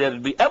them there will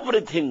be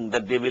everything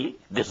that they will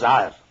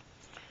desire.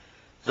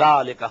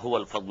 ذَلِكَ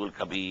هُوَ الْفَضْلُ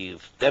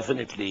الْكَبِيرُ.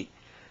 Definitely,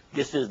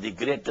 this is the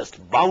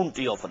greatest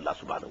bounty of Allah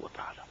subhanahu wa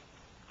ta'ala.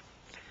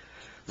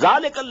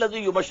 ذَلِكَ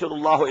الَّذِي يُبَشِّرُ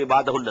اللَّهُ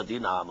عِبَادَهُ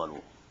الَّذِينَ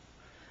آمَنُوا.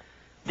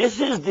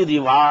 This is the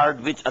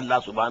reward which Allah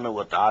subhanahu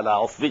wa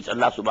ta'ala, of which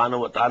Allah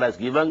subhanahu wa ta'ala has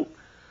given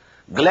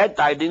glad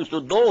tidings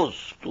to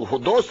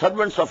those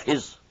servants of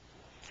His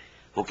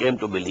who came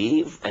to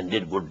believe and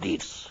did good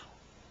deeds.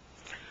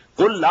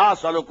 قُلْ لَا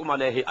أَسْأَلُكُمْ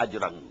عَلَيْهِ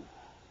أَجْرًا.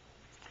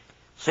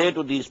 Say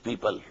to these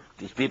people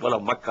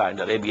of Makkah and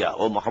Arabia,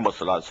 O Muhammad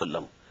sallallahu alaihi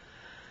wasallam,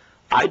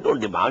 I don't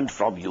demand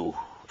from you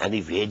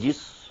any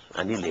wages,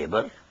 any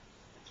labor,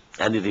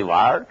 any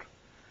reward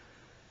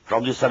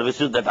from the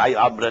services that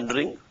I am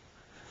rendering.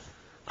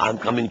 I am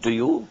coming to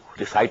you,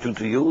 reciting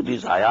to you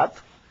these ayat.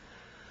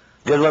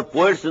 There were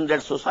poets in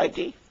that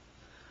society.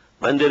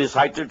 When they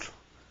recited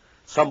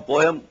some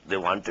poem, they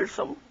wanted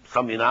some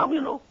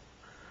inam,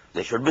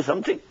 There should be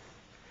something.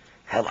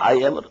 Have I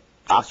ever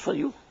asked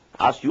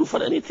you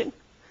for anything?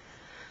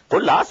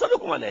 قُلْ لَا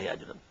أَسْأَلُكُمْ عَلَيْهِ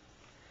أَجْرًا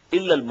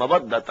إِلَّا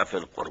الْمَوَدَّةَ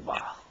فِي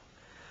الْقُرْبَى.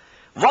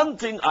 One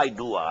thing I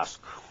do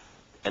ask,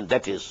 and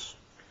that is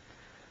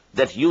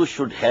that you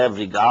should have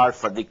regard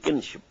for the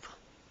kinship.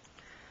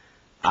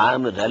 I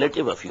am a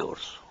relative of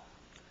yours.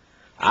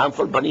 I am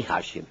from Bani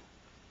Hashim.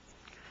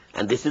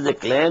 And this is a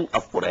clan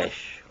of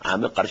Quraysh. I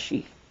am a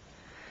Qarshi.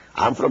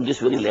 I am from this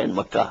very land,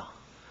 Makkah.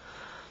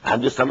 I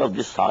am the son of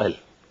this soil.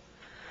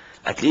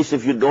 At least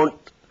if you don't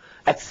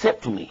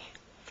accept me,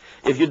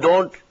 if you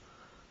don't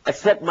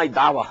accept my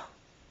dawah,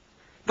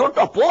 don't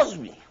oppose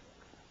me.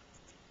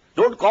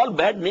 Don't call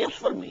bad names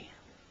for me.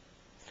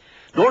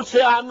 Don't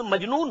say I am a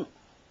majnoon.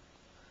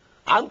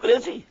 I am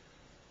crazy.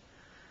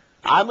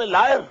 I am a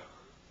liar.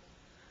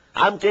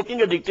 I am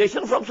taking a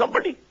dictation from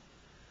somebody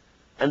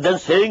and then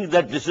saying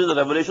that this is a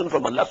revelation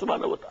from Allah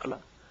subhanahu wa ta'ala.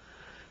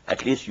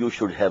 At least you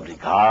should have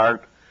regard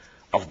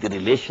of the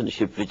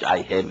relationship which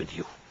I have with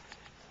you.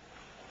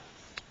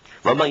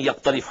 وَمَنْ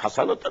يَقْتَرِفْ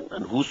حَسَنَةً.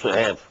 And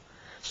whosoever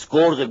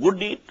scores a good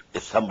deed,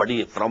 if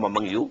somebody from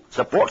among you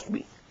supports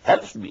me,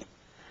 helps me,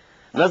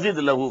 نَزِدْ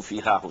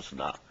لَهُ فِيهَا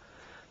حُسْنًا.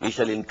 We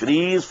shall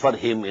increase for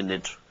him in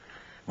it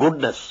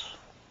goodness,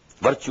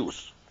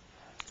 virtues.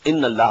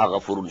 إِنَّ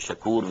اللَّهَ غَفُورٌ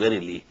شَكُورٌ.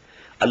 Verily,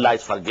 Allah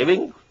is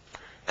forgiving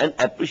and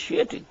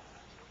appreciating.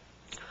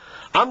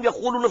 أَمْ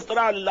يَقُولُونَ افْتَرَىٰ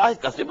عَلَى اللَّهِ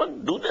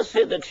كَذِبًا. Do they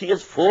say that he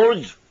has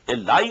forged a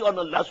lie on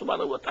Allah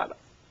subhanahu wa ta'ala?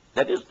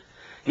 That is,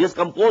 he has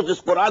composed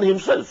this Quran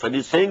himself and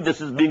he is saying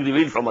this is being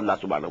revealed from Allah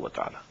subhanahu wa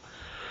ta'ala.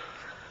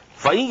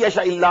 فَإِن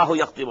يَشَاءِ اللَّهُ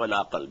يَخْتِمْ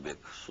عَلَىٰ قَلْبِكَ.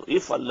 So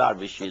if Allah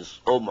wishes,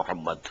 O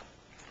Muhammad,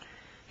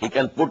 He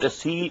can put a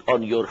seal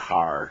on your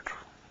heart,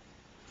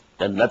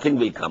 then nothing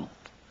will come.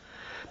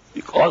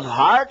 Because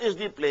heart is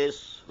the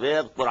place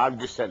where Quran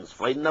descends.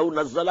 فَإِنَّهُ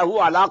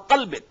نَزَّلَهُ عَلَىٰ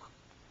قَلْبِكَ.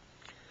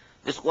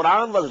 This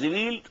Quran was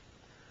revealed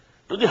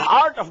to the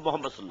heart of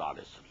Muhammad sallallahu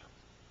alaihi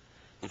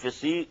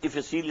wasallam. If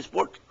a seal is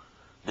put,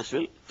 this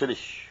will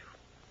finish.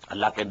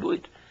 Allah can do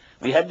it.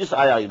 We had this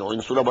ayah,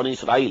 in Surah Bani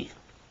Israel.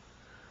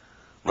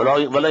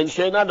 وَلَئِنْ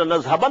شَئْنَا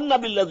لَنَذْهَبَنَّ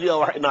بِالَّذِي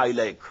أَوْحَيْنَا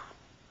إِلَيْكَ.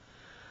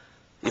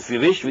 If we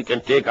wish, we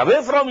can take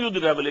away from you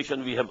the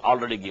revelation we have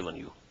already given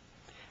you.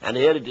 And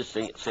here it is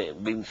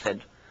being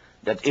said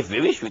that if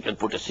we wish, we can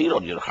put a seal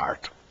on your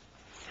heart.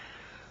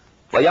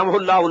 وَيَمْحُ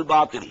اللَّهُ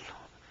الْبَاطِلِ.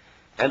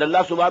 And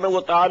Allah subhanahu wa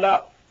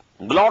ta'ala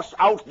blots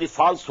out the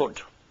falsehood.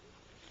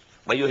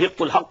 وَيُحِقُّ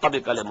الْحَقَّ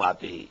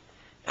بِكَلِمَاتِهِ.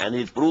 And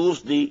He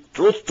proves the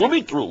truth to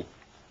be true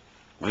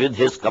with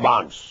His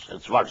commands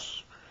and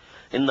words.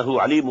 إِنَّهُ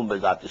عَلِيمٌ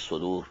بِذَاتِ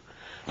الصُّدُورِ.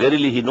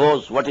 Verily He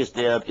knows what is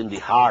there in the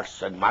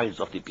hearts and minds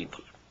of the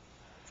people.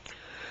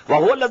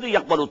 وَهُوَ الَّذِي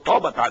يَقْبَلُ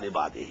التَّوْبَةَ عَنْ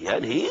عِبَادِهِ.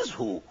 And He is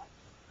who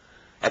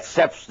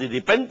accepts the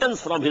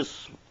repentance from His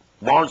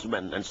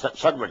bondsmen and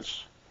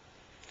servants.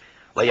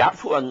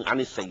 وَيَعْفُ عَنِ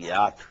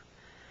السَّيِّئَاتِ.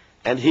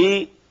 And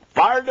He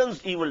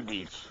pardons evil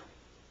deeds.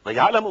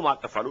 وَيَعْلَمُ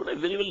مَا تَفْعَلُونَ. He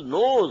very well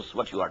knows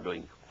what you are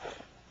doing.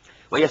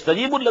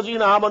 وَيَسْتَجِيبُ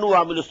الَّذِينَ آمَنُوا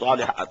وَعَمِلُوا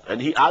الصَّالِحَاتِ. And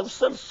He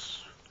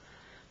answers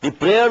the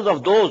prayers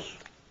of those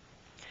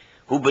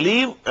who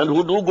believe and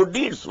who do good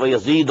deeds.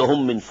 وَيَزِيدُهُم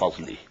مِّن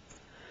فَضْلِهِ.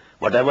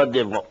 Whatever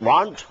they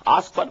want,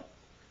 ask for,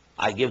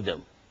 I give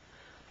them.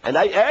 And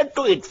I add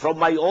to it from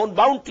my own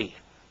bounty.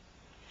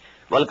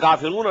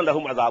 وَالْكَافِرُونَ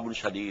لَهُمْ عَذَابٌ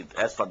شَدِيدٌ.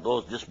 As for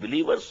those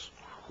disbelievers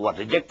who are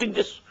rejecting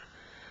this,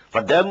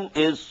 for them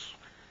is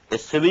a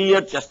severe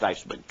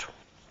chastisement.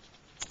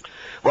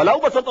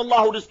 وَلَوْ بَسَطَ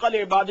اللَّهُ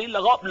رِزْقَ لِعِبَادِهِ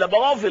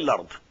لَبَغَوْا فِي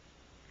الْأَرْضِ.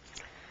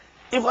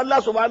 If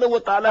Allah subhanahu wa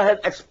ta'ala had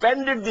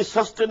expanded the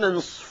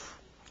sustenance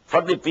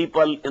for the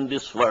people in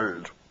this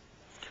world,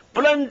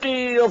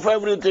 plenty of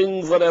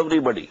everything for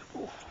everybody.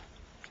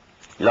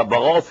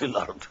 لَبَغَوْا فِي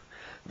الْأَرْضِ.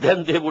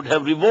 Then they would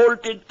have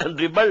revolted and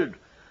rebelled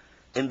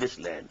in this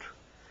land.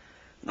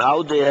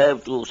 Now they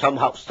have to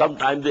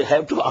sometimes they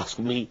have to ask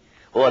me,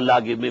 oh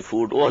Allah, give me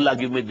food, oh Allah,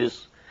 give me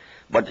this.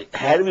 But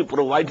had we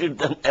provided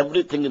them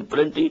everything in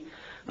plenty,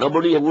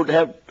 nobody would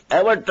have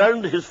ever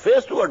turned his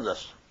face towards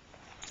us.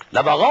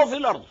 لَبَغَوْا فِي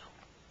الْأَرْضِ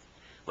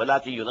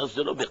وَلَكِنْ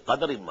يُنَزِّلُ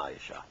بِقَدْرٍ مَا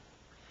يَشَاءُ.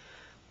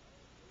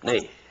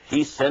 Nay,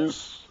 he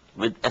sends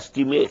with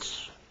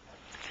estimates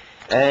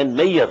and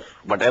measure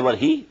whatever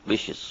he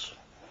wishes.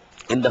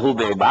 إِنَّهُ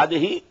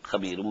بِعِبَادِهِ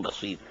خَبِيرٌ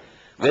بَصِيرٌ.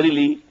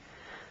 Verily,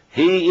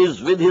 he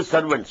is with his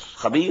servants,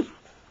 Khabir.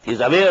 He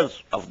is aware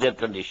of their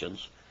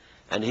conditions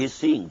and he is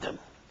seeing them.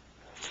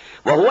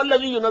 وَهُوَ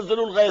الَّذِي يُنَزِّلُ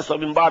الْغَيْثَ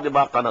مِنْ بَعْدِ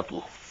مَا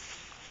قَنَطُوا.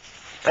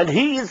 And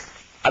he is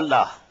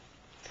Allah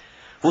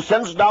who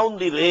sends down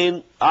the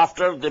rain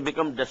after they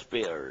become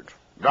despaired.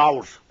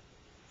 Droughts.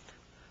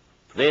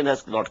 Rain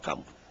has not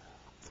come.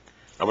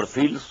 Our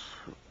fields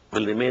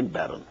will remain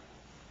barren.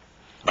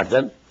 But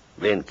then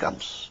rain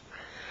comes.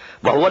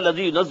 وَهُوَ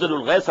الَّذِي يُنَزِّلُ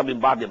الْغَيْثَ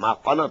مِنْ بَعْدِ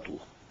مَا قَنَطُوا.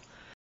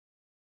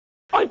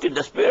 Pointed,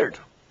 despaired.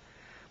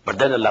 But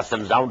then Allah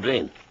sends down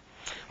rain.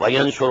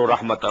 وَيَنْشُرُ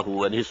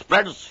رَحْمَتَهُ. And he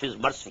spreads his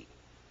mercy.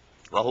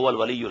 وَهُوَ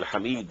الْوَلِيُّ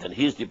الْحَمِيدُ. And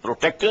he is the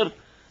protector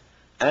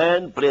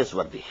and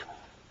praiseworthy.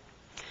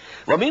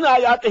 وَمِنْ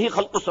آيَاتِهِ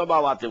خَلْقُ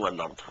السَّمَاوَاتِ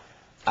وَالْأَرْضِ.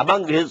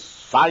 Among his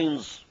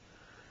signs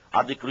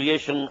are the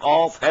creation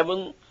of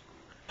heaven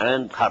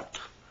and earth.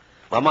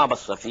 وَمَا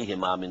بَثَّ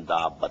فِيهِمَا مِنْ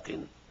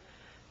دَابَّةٍ.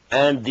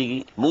 And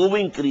the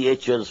moving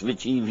creatures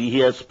which he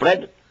has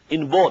spread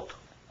in both.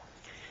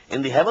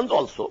 In the heavens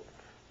also,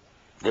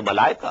 the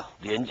malaika,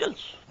 the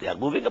angels, they are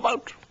moving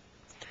about.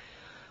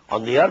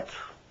 On the earth,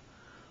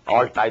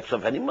 all types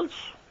of animals,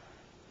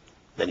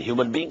 then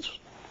human beings.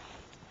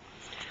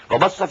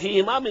 وَبَثَّ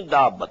فِيهِمَا مِنْ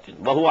دَابَّةٍ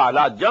وَهُوَ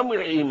عَلَى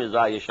جَمْعِهِمْ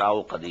إِذَا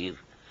يَشَاءُ قَدِيرٌ.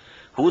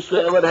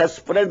 Whosoever has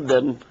spread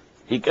them,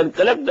 he can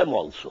collect them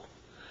also.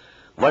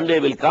 One day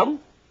will come,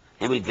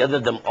 he will gather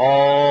them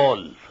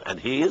all, and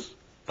he is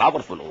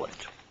powerful over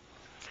it.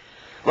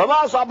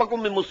 وَمَا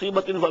أَصَابَكُم مِّن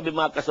مُّصِيبَةٍ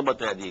فَبِمَا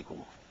كَسَبَتْ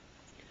أَيْدِيكُمْ.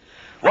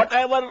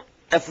 Whatever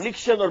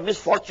affliction or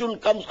misfortune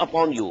comes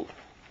upon you,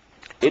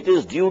 it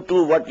is due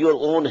to what your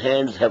own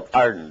hands have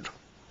earned.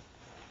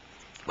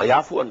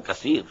 وَيَعْفُو عَنْ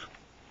كَثِيرٍ.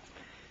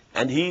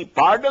 And he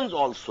pardons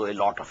also a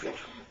lot of it.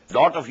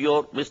 Lot of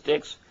your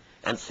mistakes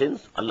and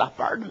sins, Allah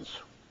pardons.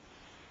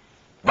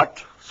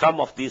 But some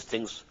of these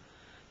things,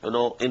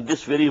 in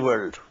this very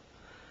world,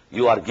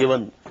 you are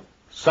given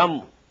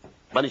some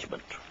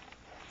punishment.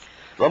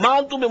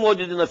 وَمَا أَنْتُمْ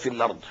بِمُعْجِزِينَ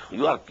فِي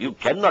الْأَرْضِ. You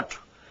cannot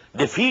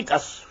defeat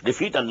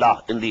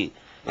Allah in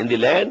the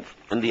land,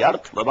 in the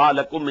earth. وَمَا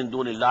لَكُمْ مِن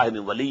دُونِ اللَّهِ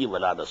مِن وَلِيٍّ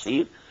وَلَا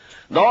نَصِيرٍ.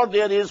 Nor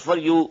there is for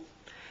you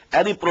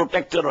any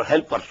protector or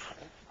helper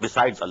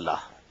besides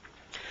Allah.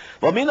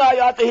 وَمِنْ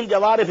آيَاتِهِ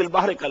الْجَوَارِ فِي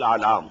الْبَحْرِ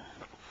كَالْأَعْلَامِ.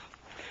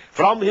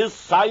 From his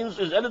signs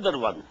is another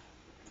one.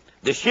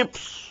 The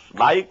ships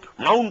like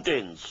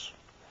mountains,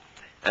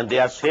 and they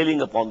are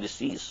sailing upon the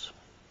seas.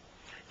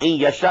 إِنْ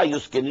يَشَاءْ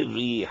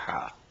يُسْكِنِ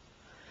الرِّيحَ.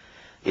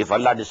 If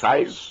Allah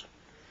decides,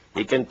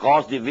 he can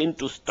cause the wind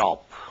to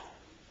stop.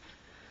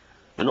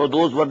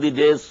 Those were the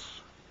days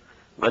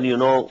when,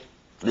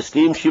 the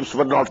steamships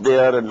were not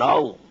there, and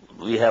now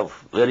we have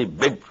very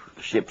big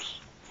ships.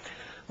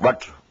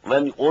 But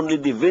when only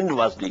the wind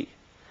was the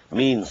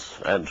means,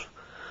 and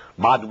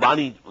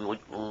बागबानी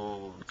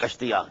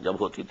कश्तियां जब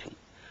होती थी,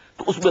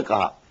 तो उसमें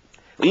कहा,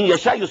 इन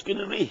यशा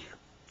युस्किन रीह.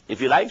 If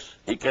he likes,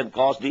 he can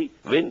cause the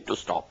wind to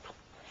stop.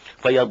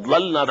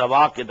 فَيَضْلَلْنَ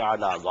رَوَاكِدَ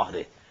عَلَى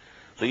ظَهْرِهِ.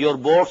 So your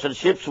boats and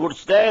ships would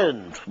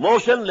stand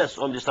motionless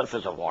on the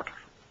surface of water.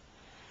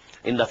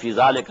 إِنَّ فِي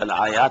ذَلِكَ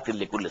الْآيَاتِ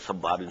لِكُلِّ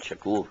صَبَّارٍ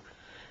شَكُورٍ.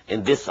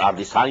 In this are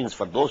the signs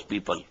for those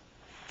people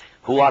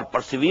who are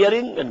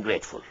persevering and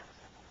grateful.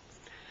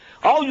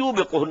 أَوْ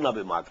يُوبِقُهُنَّ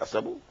بِمَا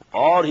كَسَبُوا.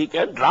 Or he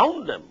can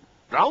drown them,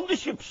 drown the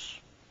ships,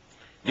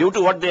 due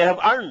to what they have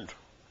earned.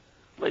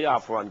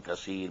 وَيَعْفُ عَنْ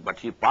كَثِيرٍ. But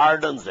he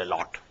pardons a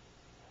lot.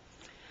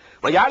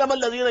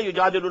 وَيَعْلَمَ الَّذِينَ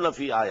يُجَادِلُونَ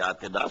فِي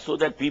آيَاتِنَا. So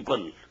that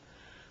people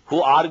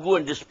who argue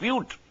and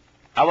dispute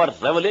our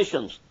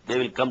revelations, they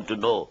will come to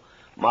know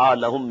مَا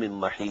لَهُم مِّن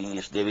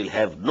مَّحِيصٍ. They will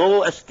have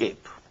no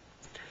escape.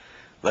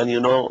 When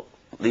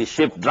the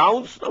ship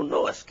drowns,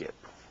 no escape.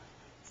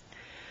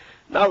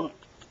 Now,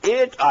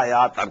 8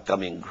 ayat are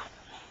coming,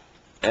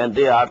 and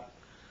they are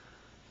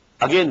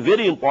again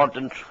very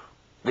important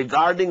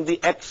regarding the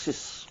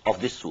axis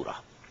of this surah.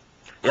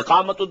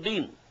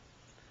 Iqamatuddin,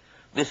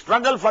 the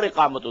struggle for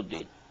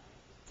Iqamatuddin.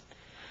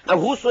 Now,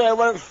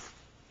 whosoever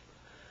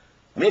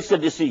makes a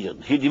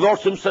decision, he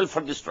devotes himself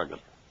for the struggle.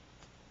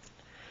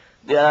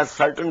 There are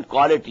certain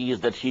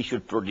qualities that he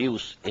should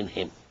produce in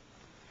him.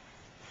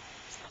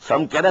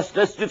 Some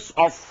characteristics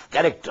of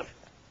character.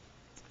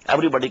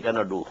 Everybody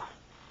cannot do.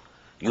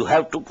 You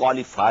have to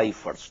qualify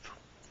first.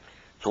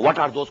 So what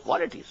are those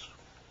qualities?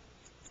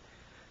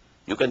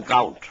 You can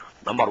count.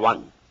 Number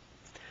 1.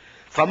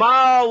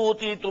 فَمَا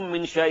أُوتِيتُم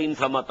مِّن شَيْءٍ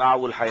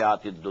فَمَتَاعُ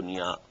الْحَيَاةِ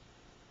الدُّنْيَا.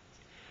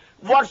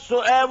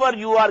 Whatsoever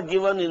you are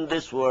given in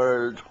this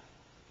world,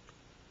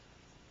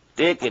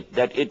 take it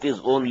that it is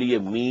only a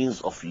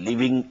means of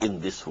living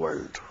in this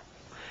world.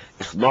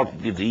 It's not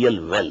the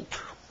real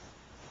wealth.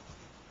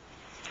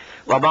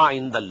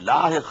 وَمَا عِنْدَ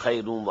اللَّهِ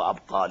خَيْرٌ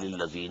وَأَبْقَى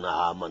لِلَّذِينَ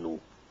آمَنُوا.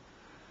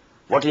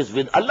 What is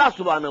with Allah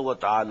subhanahu wa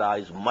ta'ala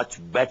is much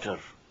better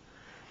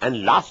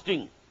and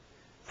lasting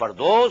for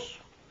those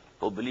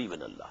who believe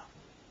in Allah.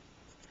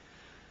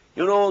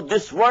 You know,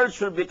 this world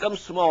should become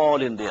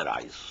small in their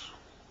eyes.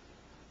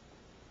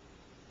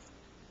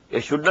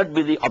 It should not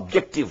be the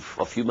objective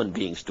of human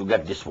beings to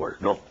get this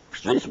world. No,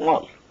 it's very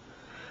small.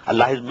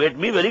 Allah has made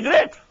me very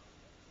great.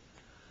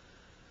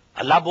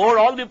 Allah bore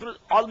all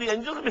the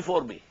angels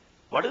before me.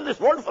 What is this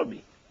world for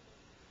me?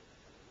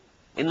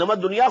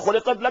 إِنَّمَا الدُّنْيَا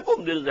خُلِقَتْ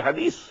لَكُمْ. There is a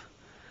hadith.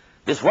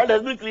 This world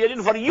has been created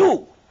for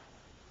you.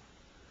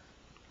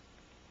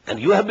 And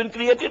you have been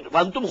created.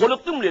 وَأَنْتُمْ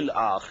خُلِقْتُمْ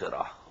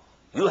لِلْآخِرَةِ.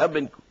 You have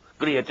been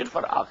created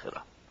for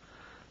akhirah.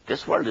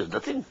 This world is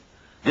nothing.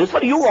 This is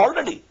for you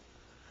already.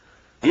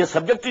 He has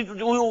subjected to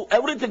you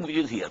everything which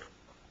is here.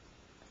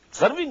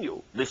 Serving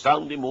you. The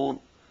sun, the moon,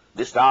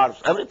 the stars,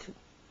 everything.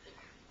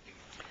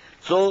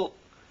 So,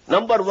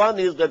 number one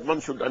is that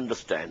one should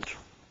understand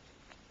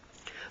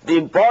the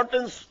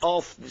importance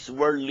of this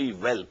worldly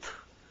wealth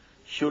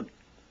should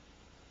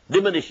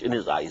diminish in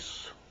his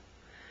eyes.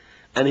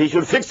 And he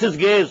should fix his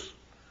gaze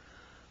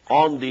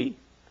on the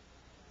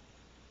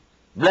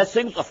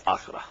blessings of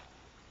akhirah.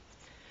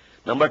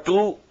 Number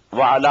two,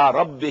 وَعَلَىٰ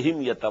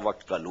رَبِّهِمْ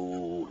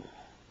يَتَوَكَّلُونَ.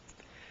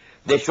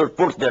 They should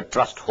put their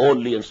trust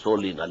wholly and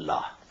solely in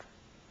Allah.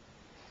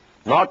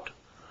 Not,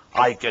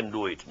 I can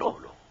do it. No.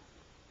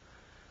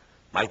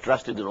 My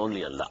trust is in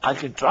only Allah. I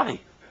can try,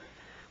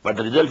 but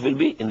the result will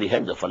be in the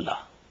hands of Allah.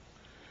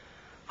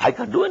 I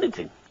can't do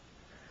anything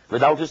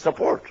without His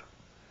support,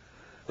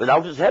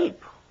 without His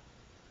help.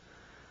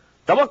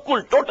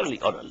 Tawakkul totally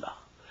on Allah.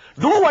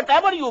 Do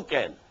whatever you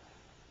can.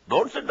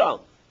 Don't sit down.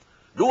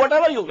 Do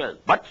whatever you can.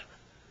 But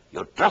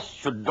your trust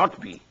should not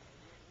be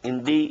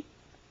in the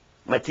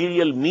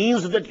material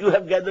means that you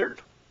have gathered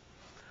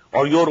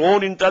or your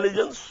own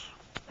intelligence.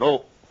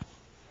 No.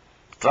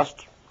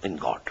 Trust in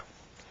God.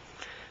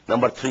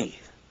 Number three.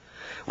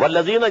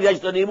 وَالَّذِينَ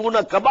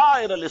يَجْتَنِبُونَ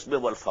كَبَائِرَ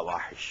الْإِثْمِ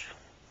وَالْفَوَاحِشِ.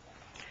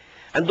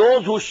 And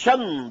those who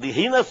shun the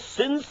heinous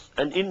sins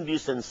and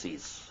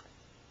indecencies.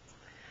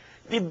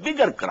 The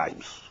bigger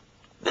crimes.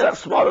 There are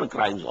smaller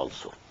crimes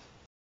also.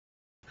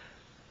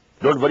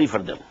 Don't worry for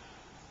them.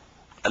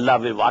 Allah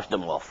will wash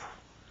them off.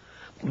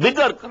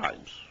 Bigger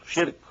crimes,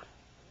 shirk,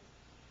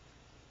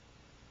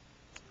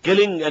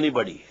 killing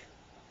anybody,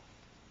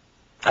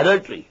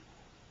 adultery,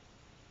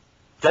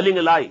 telling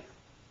a lie.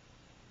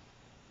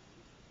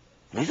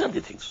 These are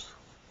the things,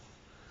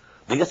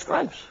 biggest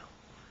crimes.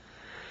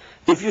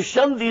 If you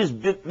shun these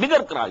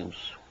bigger crimes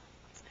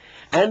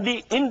and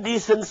the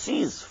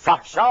indecencies,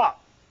 fahsha,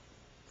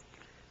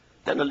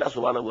 then Allah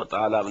subhanahu wa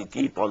ta'ala will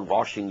keep on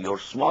washing your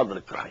smaller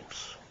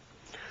crimes.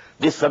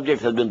 This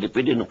subject has been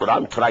repeated in the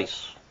Quran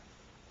thrice.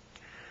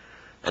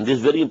 And this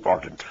is very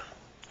important.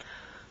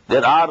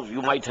 There are,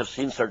 you might have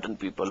seen certain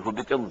people who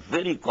become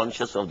very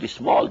conscious of the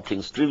small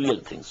things, trivial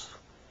things.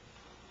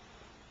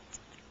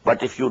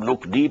 But if you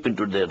look deep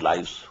into their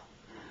lives,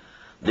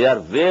 they are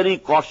very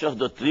cautious of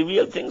the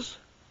trivial things,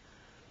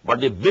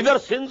 but the bigger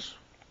sins,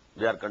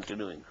 they are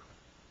continuing.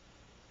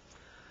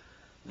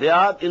 They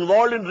are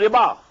involved in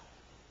riba,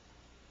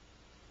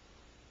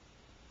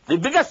 the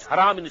biggest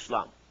haram in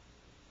Islam.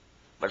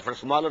 But for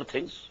smaller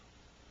things,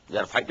 they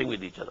are fighting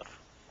with each other.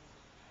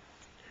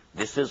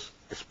 This is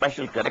a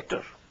special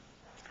character.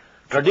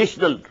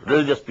 Traditional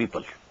religious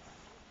people.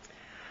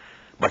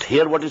 But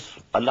here what is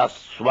Allah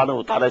subhanahu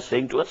wa ta'ala is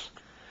saying to us?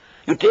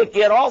 You take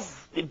care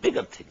of the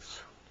bigger things,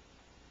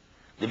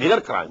 the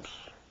bigger crimes,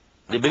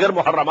 the bigger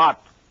muharramat,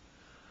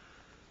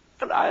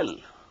 and I'll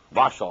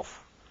wash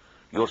off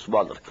your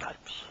smaller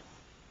crimes.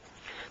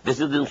 This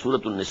is in Surah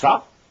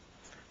An-Nisa,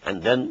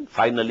 and then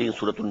finally in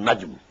Surah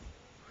An-Najm,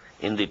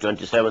 in the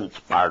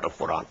 27th part of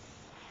Quran.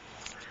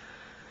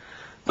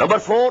 Number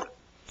 4,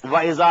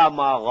 وَإِذَا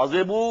مَا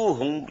غَضِبُوا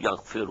هُمْ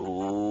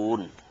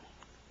يَغْفِرُونَ.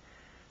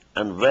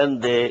 And when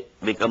they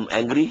become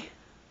angry,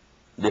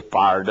 they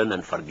pardon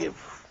and forgive.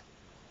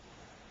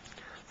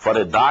 For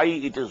a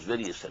da'i, it is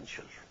very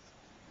essential.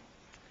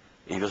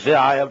 If you say,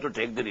 I have to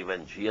take the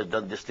revenge, he has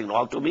done this thing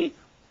all to me,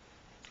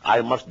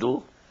 I must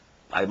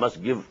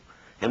give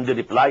him the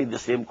reply in the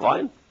same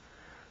coin,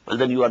 well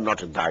then you are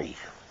not a da'i.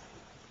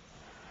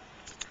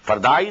 For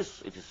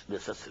da'is, it is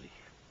necessary.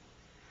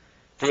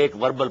 Take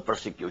verbal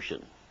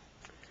persecution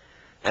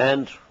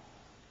and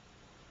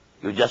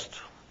you just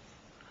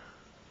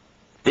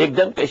take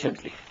them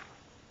patiently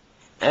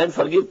and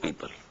forgive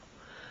people.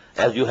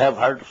 As you have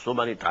heard so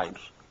many times,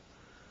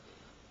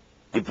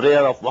 the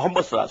prayer of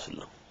Muhammad sallallahu alaihi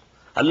wasallam,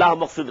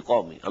 Allahumma ighfir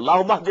qawmi,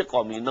 Allahumma hdi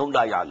qawmi, innahum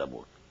la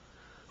ya'lamun.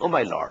 Oh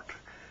my Lord,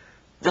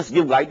 just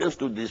give guidance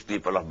to these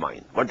people of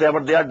mine. Whatever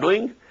they are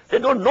doing, they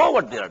don't know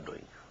what they are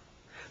doing.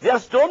 They are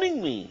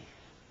stoning me.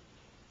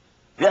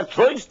 They are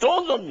throwing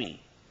stones on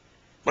me.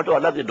 But to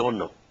Allah, they don't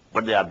know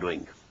what they are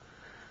doing.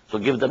 So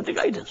give them the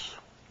guidance.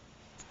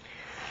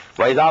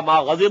 وَإِذَا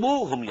مَا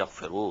غَضِبُوا هُمْ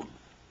يَغْفِرُونَ.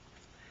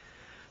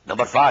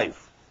 Number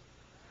 5.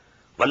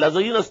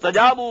 وَالَّذِينَ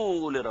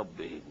اسْتَجَابُوا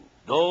لِرَبِّهِمْ.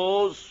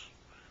 Those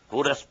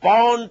who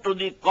respond to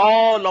the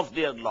call of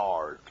their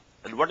Lord.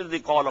 And what is the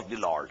call of the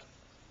Lord?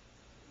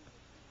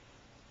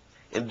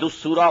 In this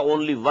surah,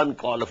 only one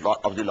call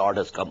of the Lord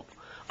has come.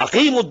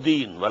 أَقِيمُوا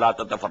الدِّينَ وَلَا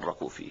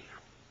تَتَفَرَّقُوا فِيهِ.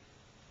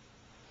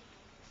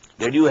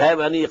 Did you have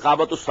any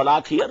iqamatus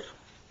salat here?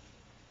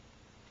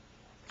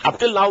 Up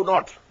till now,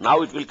 not.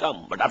 Now it will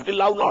come, but up till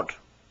now, not.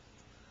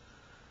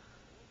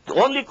 The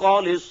only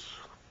call is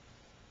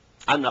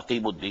an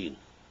aqimu ddin.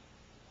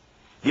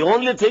 The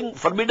only thing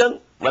forbidden,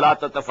 وَلَا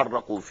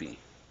تَتَفَرَّقُوا فِيهِ.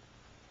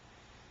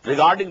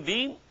 Regarding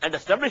deen and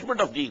establishment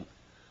of deen,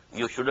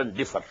 you shouldn't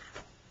differ.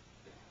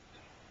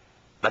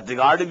 But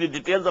regarding the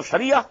details of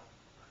Sharia,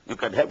 you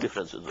can have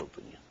differences of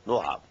opinion. No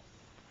harm.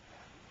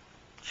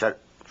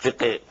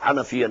 Fiqh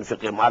Hanafi and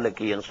fiqh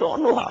Maliki and so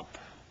on, no harm.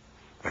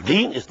 But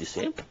deen is the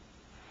same.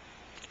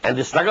 And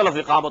the struggle of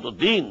iqamatul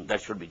deen,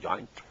 that should be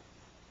joint.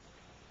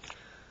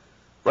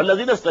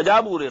 وَالَّذِينَ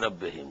اسْتَجَابُوا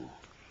لِرَبِّهِمْ.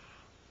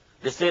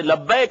 They say,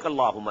 labbaik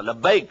Allahumma,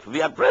 labbaik,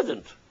 we are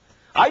present.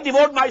 I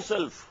devote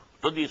myself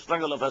to the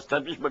struggle of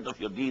establishment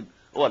of your deen.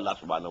 Oh Allah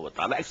subhanahu wa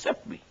ta'ala,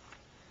 accept me.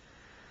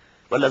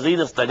 وَالَّذِينَ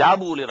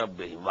اسْتَجَابُوا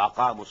لِرَبِّهِمْ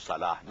وَأَقَامُوا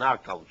الصَّلَاةَ. Now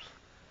comes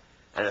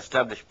and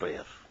establish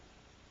prayer.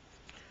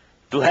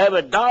 To have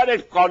a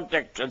direct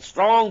contact and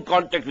strong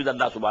contact with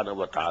Allah subhanahu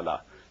wa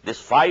ta'ala, this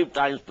 5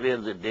 times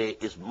prayers a day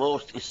is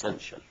most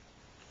essential.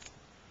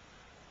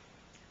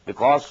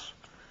 Because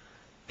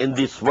in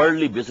this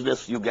worldly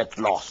business you get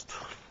lost.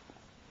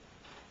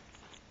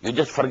 You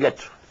just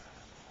forget.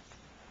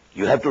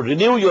 You have to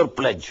renew your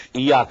pledge.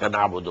 إِيَّاكَ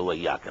نَعْبُدُ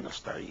وَإِيَّاكَ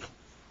نَسْتَعِينُ.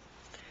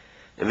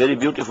 A very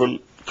beautiful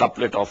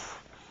couplet of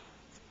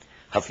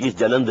Hafiz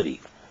Jalandhari.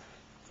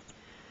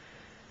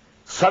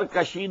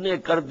 सरकशी ने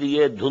कर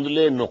दिए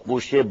धुंधले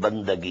नुकूशे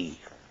बंदगी.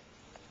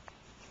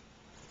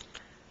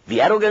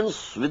 The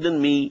arrogance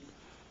within me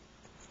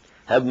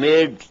have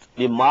made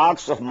the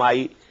marks of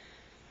my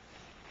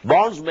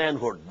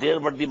bondsmanhood. There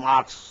were the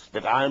marks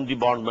that I am the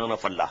bondman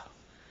of Allah.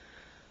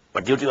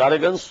 But due to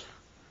arrogance,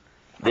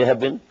 they have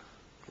been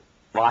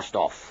washed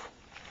off.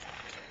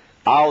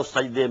 आओ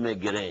सजदे में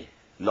गिरे,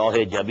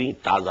 लोहे जबी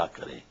ताजा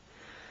करें.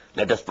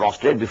 Let us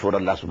prostrate before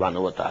Allah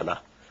subhanahu wa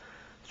ta'ala.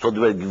 So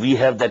that we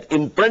have that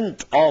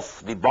imprint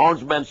of the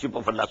bondsmanship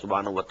of Allah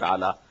subhanahu wa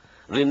ta'ala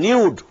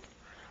renewed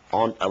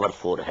on our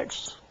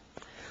foreheads.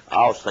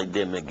 आओ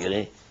सजदे में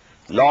गिरे,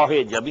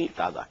 लोहे जबी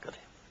ताजा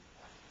करें.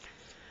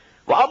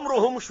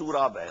 وَأَمْرُهُمْ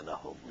شُورَى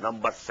بَيْنَهُمْ.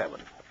 Number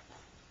 7.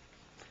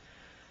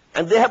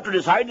 And they have to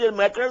decide their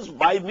matters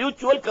by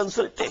mutual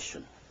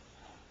consultation.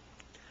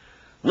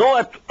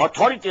 No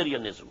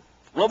authoritarianism.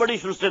 Nobody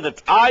should say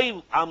that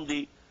I am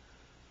the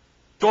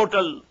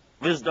total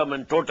wisdom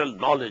and total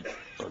knowledge.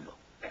 No.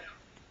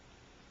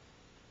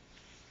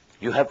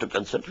 You have to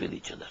consult with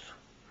each other.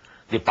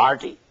 The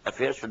party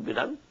affairs should be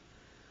done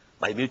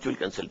by mutual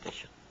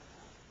consultation.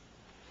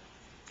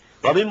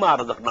 وَمِمَّا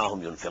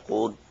رَزَقْنَاهُمْ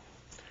يُنْفِقُونَ.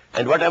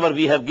 And whatever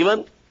we have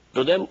given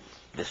to them,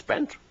 they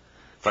spend.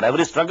 For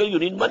every struggle you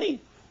need money.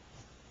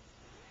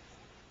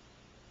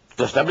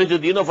 To establish the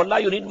deen of Allah,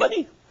 you need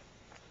money.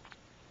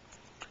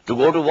 To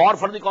go to war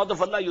for the cause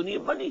of Allah, you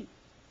need money.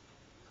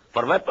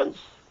 For weapons,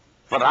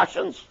 for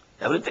rations,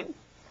 everything.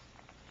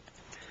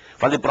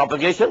 For the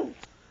propagation,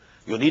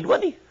 you need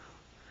money.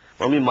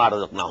 وَمِمَّا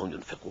رَزَقْنَاهُمْ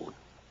يُنْفِقُونَ.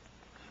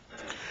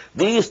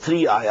 These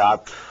 3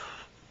 ayat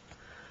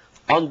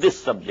on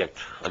this subject,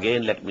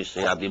 again let me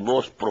say, are the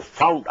most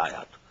profound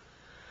ayat.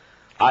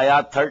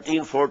 Ayat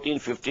 13, 14,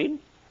 15,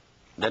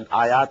 then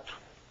ayat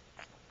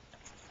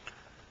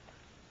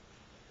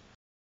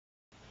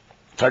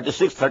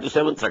 36,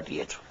 37,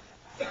 38.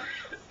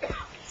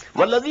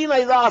 وَالَّذِينَ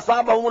إِذَا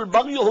أَصَابَهُمُ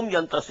الْبَغْيُ هُمْ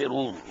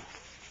يَنْتَصِرُونَ.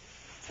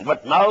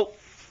 But now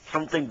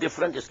something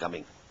different is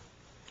coming.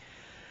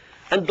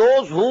 And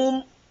those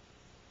whom,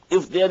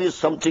 if there is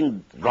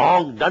something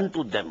wrong done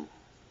to them,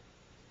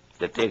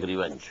 they take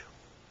revenge.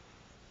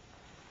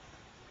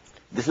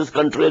 This is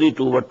contrary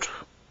to what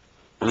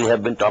we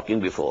have been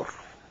talking before.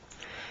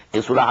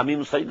 In Surah Hamim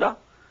Sajda,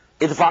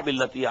 idfa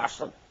billati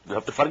ahsan. You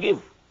have to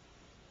forgive.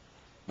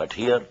 But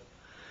here,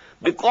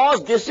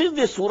 because this is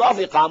the Surah of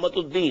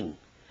Iqamatul Deen.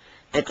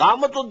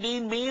 Iqamatul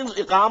Deen means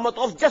Iqamat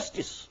of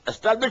justice,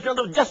 establishment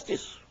of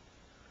justice.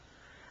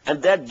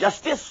 And that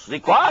justice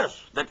requires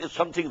that if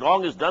something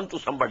wrong is done to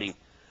somebody,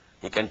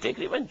 he can take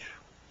revenge.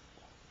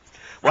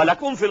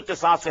 وَلَكُمْ فِي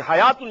الْقِصَاصِ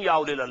حَيَاتٌ يَا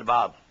أُولِي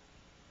الْأَلْبَابِ.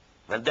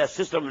 When that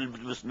system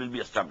will be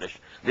established,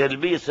 there will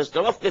be a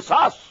system of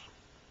qisas,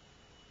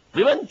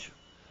 revenge.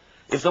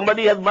 If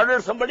somebody has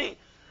murdered somebody,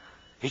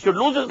 he should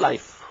lose his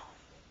life.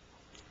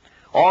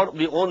 Or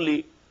be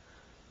only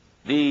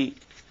the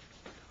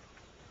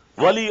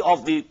wali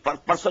of the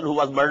person who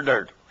was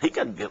murdered, he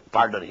can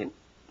pardon him,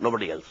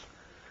 nobody else.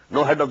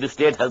 No head of the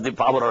state has the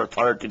power or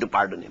authority to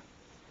pardon him.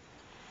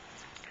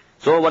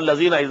 So,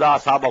 وَالَّذِينَ إِذَا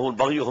أَصَابَهُ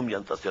الْبَغْيُ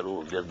هُمْ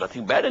يَنْتَصِرُونَ. There's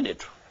nothing bad in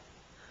it.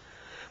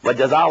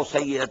 وَجَزَاءُ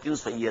سَيِّئَةٍ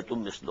سَيِّئَةٌ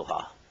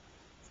مِثْلُهَا.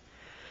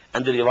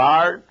 And the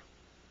reward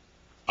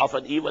of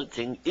an evil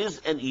thing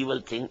is an evil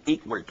thing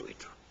equal to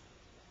it.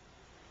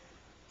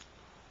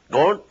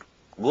 Don't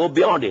go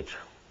beyond it.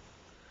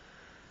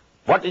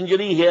 What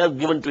injury he has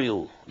given to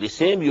you, the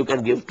same you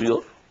can give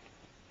to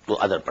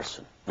other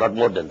person, not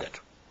more than that.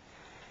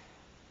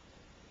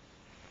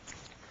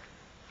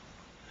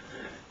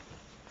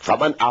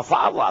 Faman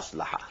afa wa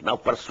aslaha. Now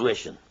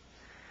persuasion.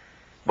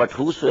 But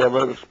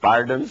whosoever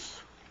pardons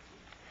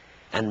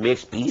and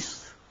makes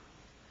peace,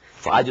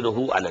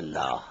 fajruhu ala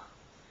Allah.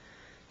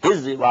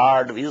 His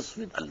reward is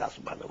with Allah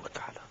subhanahu wa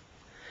ta'ala.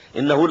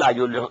 Innahu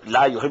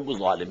la yuhibbu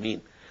zalimin.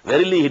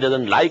 Verily he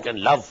doesn't like and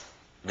love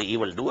the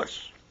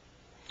evildoers.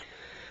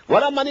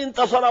 Wala man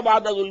intasara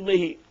ba'da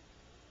zulmihi.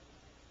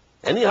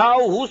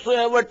 Anyhow,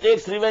 whosoever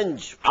takes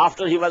revenge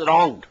after he was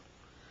wronged,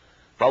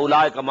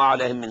 فَأُولَٰئِكَ مَا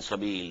عَلَيْهِم مِّن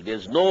سَبِيلٍ. There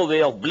is no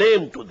way of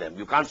blame to them.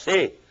 You can't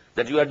say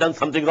that you have done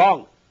something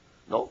wrong.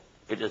 No,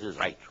 it is his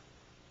right.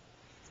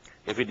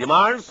 If he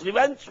demands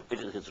revenge, it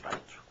is his right.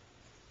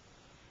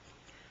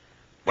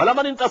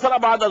 وَلَمَنْ انْتَصَرَ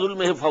بَعْدَ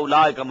ظُلْمِهِ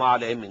فَأُولَٰئِكَ مَا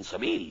عَلَيْهِم مِّن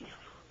سَبِيلٍ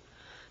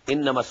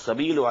إِنَّمَا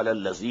السَّبِيلُ عَلَى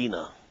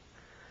الَّذِينَ.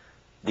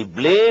 The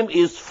blame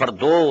is for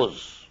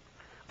those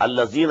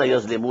الَّذِينَ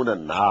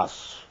يَظْلِمُونَ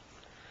النَّاسَ,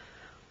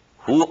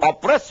 who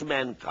oppress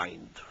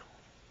mankind.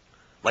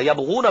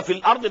 وَيَبْغُونَ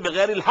فِي الْأَرْضِ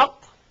بِغَيْرِ الْحَقِّ.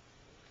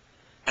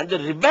 And they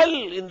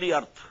rebel in the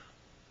earth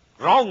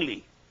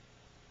wrongly.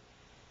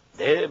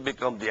 They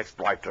become the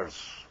exploiters.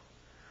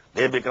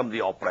 They become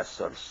the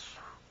oppressors.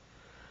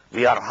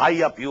 We are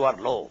high up, you are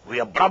low. We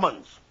are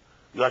Brahmins.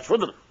 You are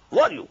Shudra. Who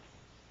are you?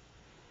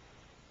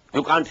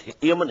 You can't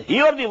even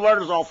hear the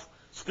words of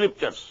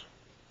scriptures.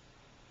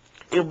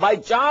 If by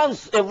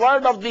chance a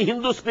word of the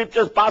Hindu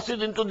scriptures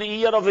passes into the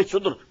ear of a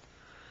Shudra,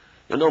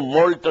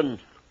 molten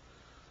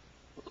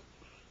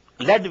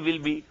lead will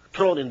be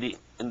thrown in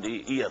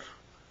the ear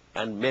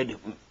and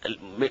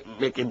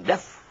make him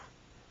deaf.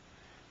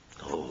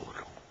 Oh,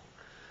 no.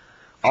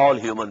 All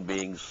human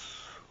beings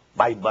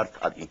by birth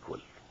are equal.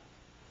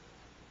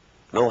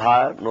 No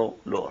higher, no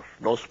lower.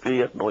 No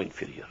superior, no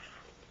inferior.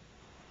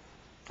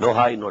 No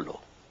high, no low.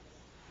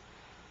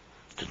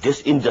 So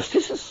this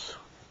injustices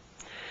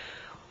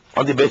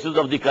on the basis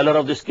of the color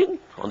of the skin,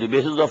 on the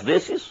basis of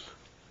races,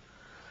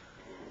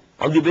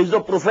 on the basis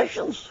of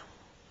professions.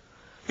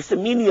 It's a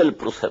menial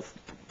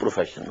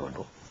profession,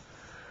 no.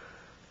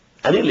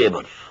 Any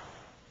labor,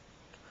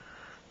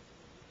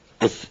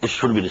 it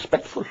should be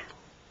respectful.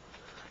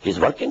 He's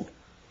working.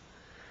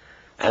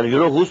 And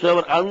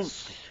whosoever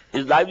earns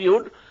his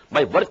livelihood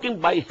by working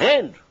by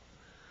hand,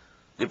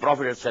 the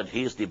Prophet had said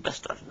he is the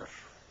best earner.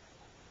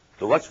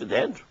 He works with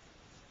hand.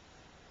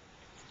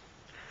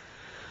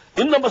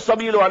 إِنَّمَا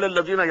السَّبِيلُ عَلَى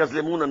الَّذِينَ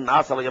يَظْلِمُونَ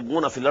النَّاسَ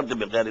وَيَبْغُونَ فِي الْأَرْضِ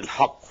بِغَيْرِ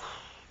الْحَقِّ.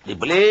 The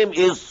blame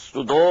is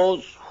to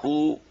those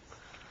who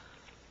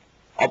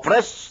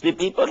oppress the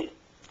people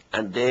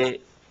and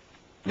they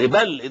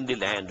rebel in the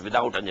land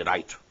without any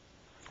right.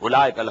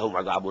 أُولَٰئِكَ لَهُمْ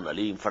عَذَابٌ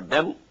أَلِيمٌ. For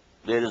them,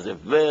 there is a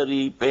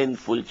very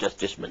painful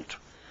chastisement.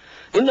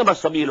 إِنَّمَا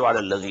السَّبِيلُ عَلَى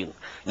الَّذِينَ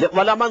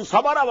وَلَمَنْ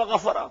صَبَرَ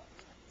وَغَفَرَ.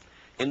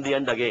 In the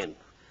end again.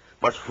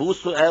 But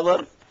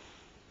whosoever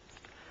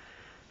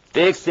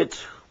takes it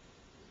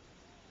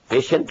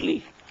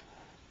patiently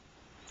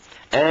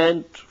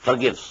and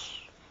forgives.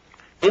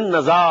 إِنَّ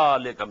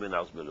ذَٰلِكَ مِنْ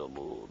عَزْمِ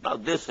الْأُمُورِ. Now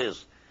this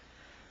is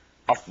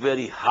of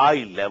very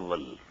high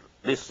level.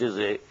 This is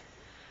a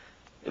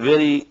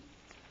very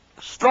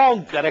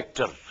strong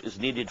character is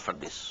needed for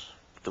this.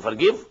 To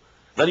forgive,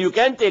 then you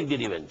can take the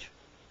revenge.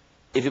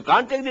 If you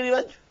can't take the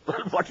revenge,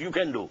 what you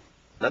can do?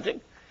 Nothing.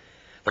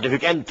 But if you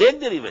can take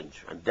the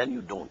revenge, and then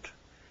you don't,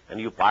 and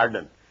you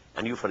pardon,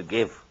 and you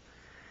forgive,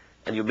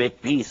 and you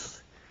make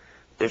peace,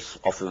 it's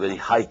of a very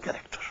high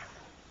character.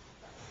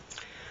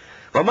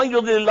 وَمَنْ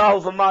يُضْلِلِ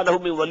اللَّهُ فَمَا لَهُ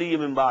مِنْ وَلِيٍّ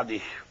مِنْ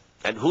بَعْدِهِ.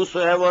 And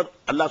whosoever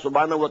Allah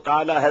subhanahu wa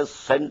ta'ala has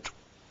sent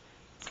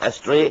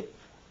astray,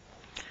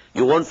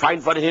 you won't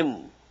find for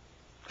him,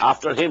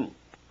 after him,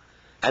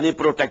 any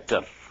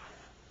protector.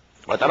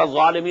 وَتَرَى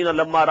الظَّالِمِينَ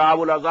لَمَّا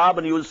رَأَوُا الْعَذَابَ.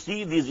 And you will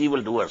see these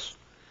evildoers,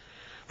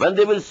 when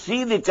they will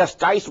see the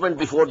chastisement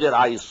before their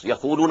eyes,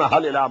 يَقُولُونَ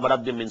هَلْ إِلَىٰ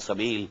مَرَدٍ مِّن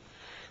سَبِيلٍ.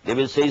 They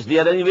will say, is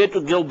there any way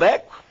to go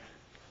back?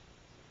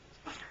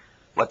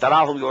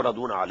 وَتَرَاهُمْ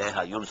يُعْرَضُونَ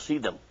عَلَيْهَا. You will see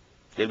them.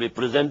 They will be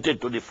presented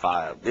to the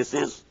fire. This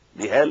is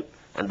the hell,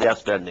 and they are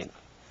standing.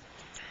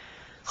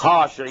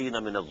 خَاشِعِينَ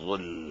مِنَ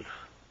الظُّلِّ.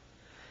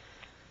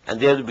 And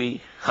they will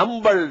be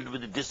humbled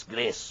with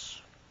disgrace.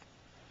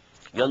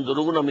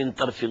 يَنْظُرُونَ مِنْ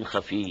طَرْفٍ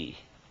خَفِيٍّ.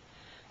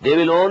 They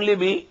will only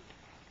be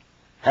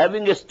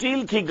having a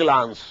stealthy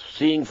glance,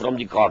 seeing from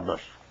the corner.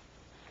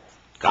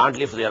 Can't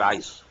lift their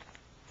eyes.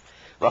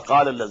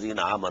 وَقَالَ الَّذِينَ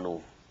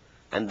آمَنُوا.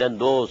 And then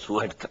those who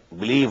had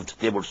believed,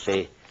 they would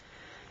say,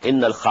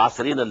 إِنَّ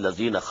الْخَاسِرِينَ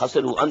الَّذِينَ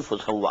خَسِرُوا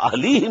أَنفُسَهُمْ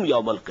وَأَهْلِيهِمْ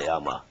يَوْمَ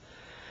الْقِيَامَةِ.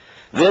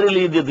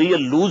 Verily, the real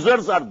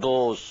losers are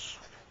those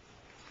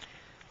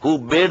who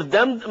made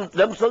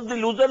themselves the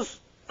losers,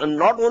 and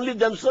not only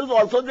themselves,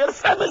 also their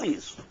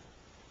families.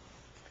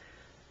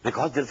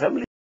 Because their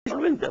families were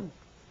following them.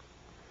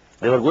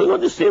 They were going on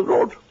the same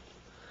road.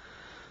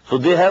 So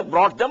they have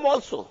brought them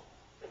also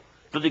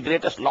to the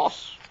greatest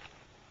loss.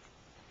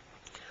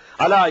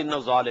 أَلَا إِنَّ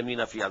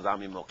الظَّالِمِينَ فِي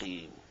عَذَابٍ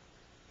مُقِيمٍ.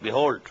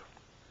 Behold,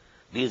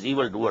 these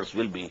evildoers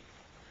will be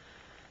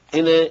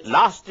in a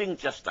lasting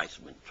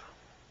chastisement.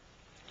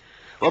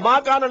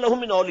 وَمَا كَانَ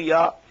لَهُم مِّنْ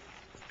أَوْلِيَاءَ,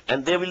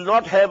 and they will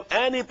not have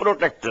any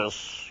protectors,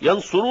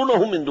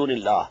 يَنْصُرُونَهُم مِّن دُونِ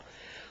اللَّهِ,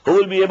 who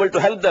will be able to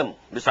help them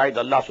beside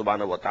Allah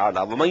subhanahu wa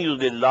ta'ala. وَمَنْ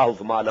يُضْلِلِ اللَّهُ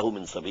فَمَا لَهُ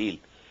مِنْ سَبِيلٍ,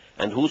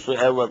 and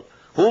whomsoever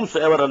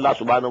Allah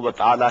subhanahu wa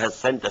ta'ala has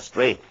sent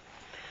astray,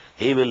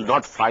 he will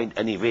not find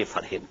any way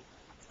for him.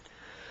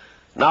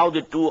 Now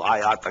the two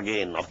ayat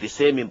again of the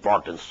same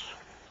importance.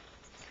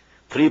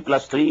 3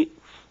 plus 3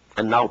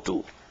 and now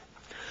 2.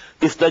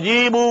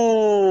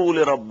 Istajibu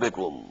li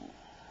rabbikum.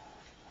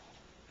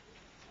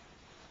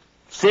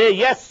 Say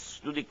yes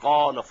to the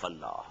call of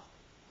Allah.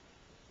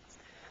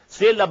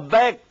 Say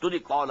labbaik to the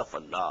call of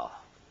Allah.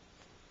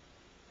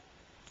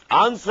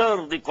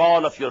 Answer the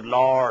call of your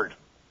Lord.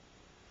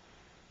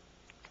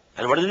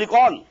 And what is the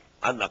call?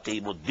 An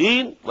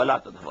aqimuddin wa la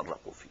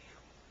tatafarraqu fi.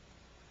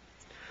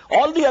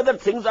 All the other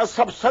things are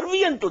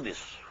subservient to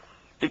this.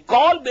 The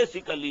call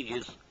basically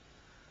is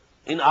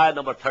in ayah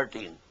number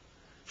 13.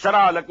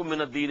 شَرَعَ لَكُم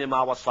مِّنَ الدِّينِ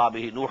مَا وَصَّىٰ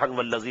بِهِ نُوحًا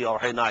وَالَّذِي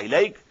أَوْحَيْنَا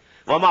إِلَيْكَ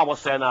وَمَا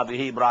وَصَّيْنَا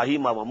بِهِ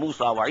إِبْرَاهِيمَ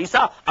وَمُوسَىٰ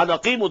وَعِيسَىٰ أَنْ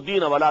أَقِيمُوا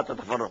الدِّينَ وَلَا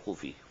تَتَفَرَّقُوا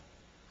فِيهِ.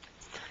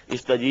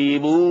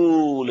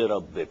 اسْتَجِيبُوا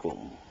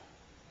لِرَبِّكُمْ.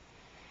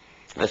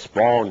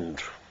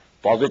 Respond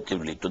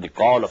positively to the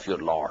call of your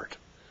Lord.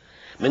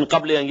 مِنْ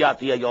قَبْلِ أَنْ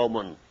يَأْتِيَ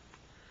يَوْمٌ.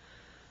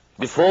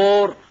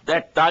 Before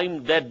that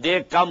time, that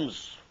day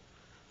comes,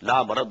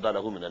 لَا مَرَدَّ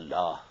لَهُ مِنَ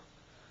اللَّهِ.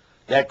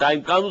 That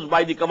time comes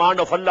by the command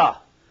of Allah,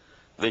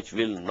 which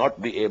will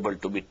not be able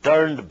to be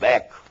turned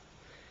back.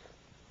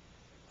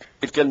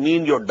 It can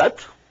mean your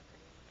death,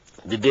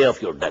 the day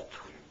of your death.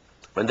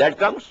 When that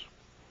comes,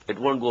 it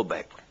won't go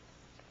back.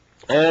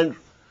 And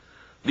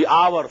the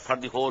hour for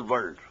the whole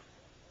world.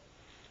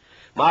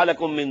 مَا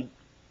لَكُم مِّن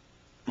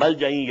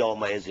مَلْجَإٍ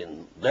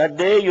يَوْمَئِذٍ. That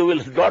day you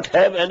will not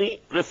have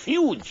any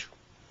refuge.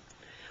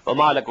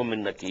 وَمَا لَكُم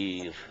مِّن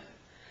نَكِيرٍ.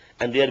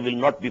 And there will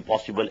not be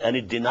possible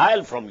any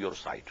denial from your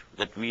side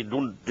that we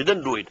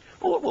didn't do it.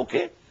 Oh,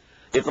 okay.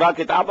 اقرأ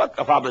كتابك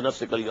كفى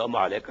بنفسك اليوم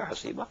عليك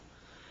حسيبا.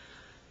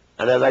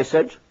 And as I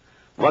said,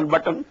 one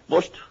button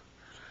pushed,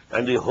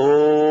 and the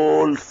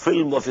whole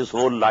film of his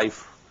whole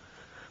life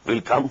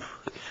will come.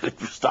 It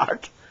will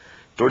start.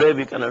 Today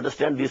we can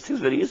understand these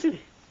things very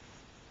easily.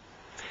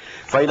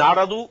 فَإِنْ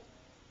أَعْرَضُوا.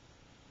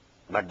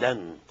 But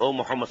then, O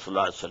Muhammad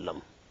sallallahu alaihi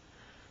wasallam,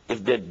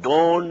 if they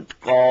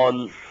don't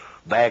call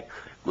back,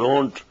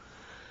 don't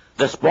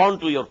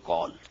respond to your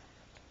call,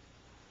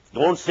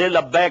 don't say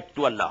labbaik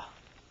to Allah.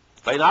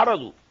 فَإِنْ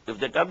أَعْرَضُوا. If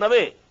they turn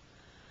away,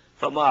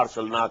 فَمَا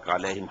أَرْسَلْنَاكَ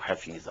عَلَيْهِمْ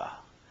حَفِيظًا.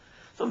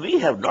 So we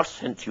have not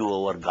sent you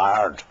our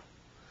guard.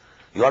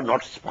 You are not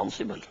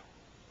responsible.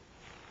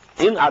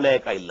 إِنْ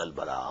عَلَيْكَ إِلَّا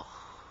الْبَلَاغُ.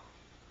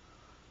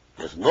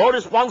 There's no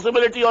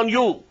responsibility on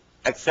you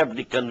except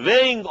the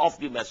conveying of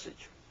the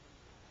message.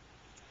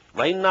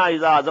 وَإِنَّا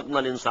إِذَا أَذَقْنَا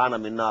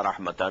الْإِنسَانَ مِنَّا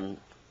رَحْمَةً.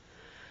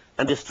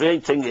 And the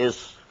strange thing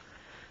is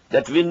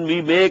that when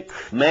we make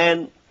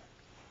man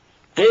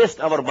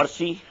taste our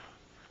mercy,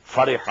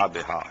 فَرِحَ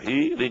بِهَا.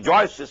 He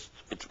rejoices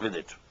with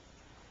it.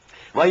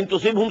 وَإِن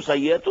تُصِبْهُمْ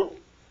سَيِّئَةٌ.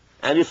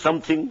 And if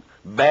something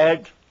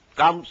bad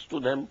comes to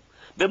them,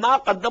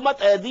 بِمَا قَدَّمَتْ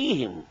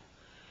أَيْدِيهِمْ.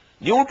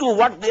 Due to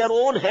what their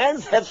own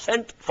hands have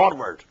sent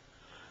forward.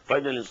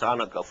 فَإِنَّ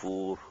الْإِنسَانَ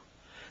كَفُورٌ.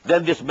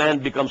 Then this man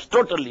becomes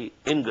totally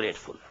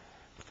ingrateful.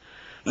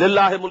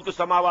 لِلَّهِ مُلْكُ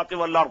السَّمَاوَاتِ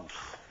وَالْأَرْضِ.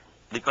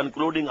 The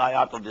concluding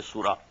ayat of this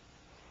surah,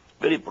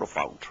 very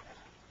profound.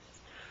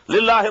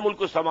 لِلَّهِ مُلْكُ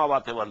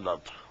السَّمَاوَاتِ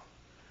وَالْأَرْضِ.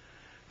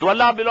 To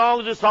Allah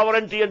belongs the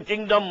sovereignty and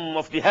kingdom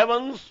of the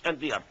heavens and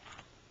the earth.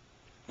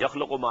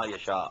 يَخْلُقُ مَا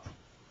يَشَاءُ.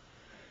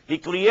 He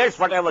creates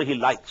whatever he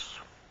likes.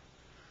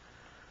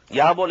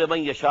 يَهَبُ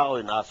لِمَنْ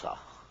يَشَاءُ إِنَاثًا.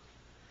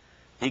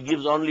 He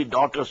gives only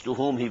daughters to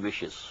whom he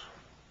wishes.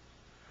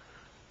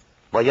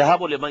 وَيَهَبُ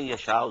لِمَنْ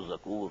يَشَاءُ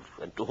الذَّكُورَ.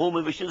 And to whom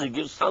he wishes, he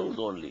gives sons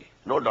only,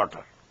 no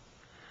daughter.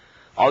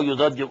 أَوْ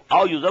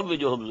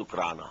يُزَوِّجُهُمْ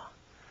ذُكْرَانًا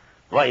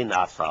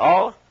وَإِنَاثًا.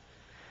 Or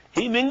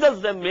he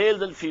mingles them,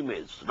 males and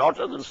females,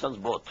 daughters and sons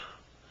both.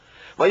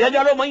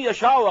 وَيَجْعَلُ مَنْ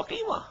يَشَاءُ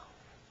عَقِيمًا.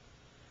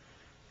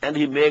 And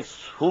he makes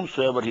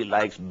whomsoever he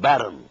likes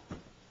barren,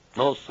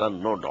 no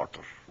son, no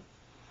daughter.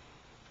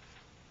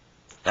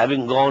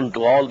 Having gone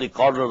to all the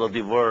corners of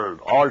the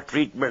world, all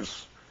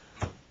treatments,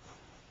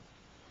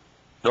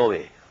 no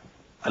way.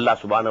 Allah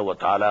subhanahu wa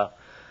ta'ala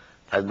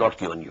has not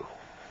given you.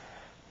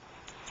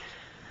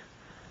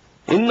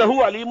 إِنَّهُ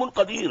عَلِيمٌ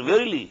قَدِيرٌ.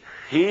 Verily,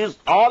 he is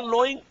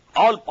all-knowing,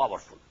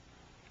 all-powerful.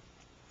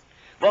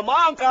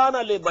 وَمَا كَانَ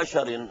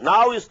لِبَشَرٍ.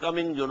 Now is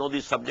coming,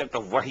 the subject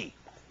of wahi.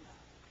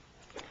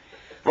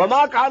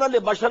 وَمَا كَانَ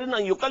لِبَشَرٍ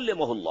أَن يُكَلِّمَهُ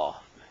اللَّهُ.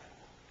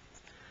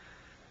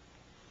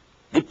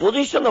 The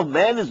position of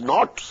man is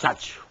not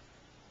such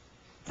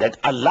that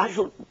Allah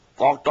should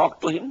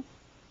talk to him.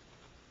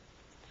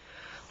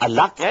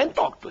 Allah can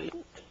talk to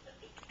him.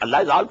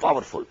 Allah is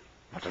all-powerful.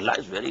 But Allah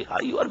is very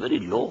high. You are very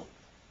low.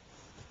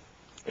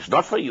 It's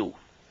not for you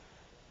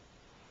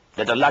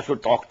that Allah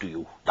should talk to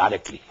you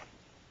directly.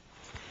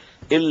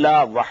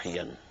 Illa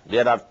wahyan.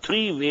 There are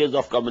 3 ways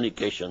of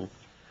communication,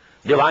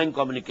 divine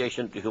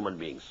communication to human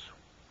beings.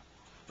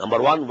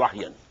 Number 1,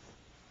 wahyan.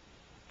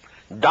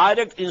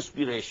 direct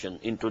inspiration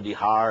into the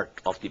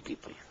heart of the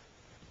people.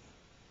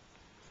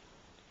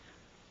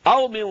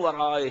 Aw min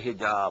wara'i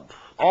hijab,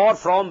 or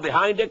from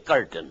behind a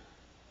curtain,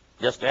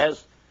 just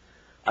as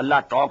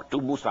Allah talked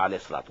to Musa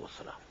alayhi salatu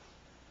wasalam.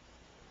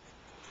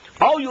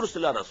 Aw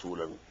yursila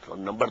rasulan,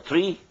 number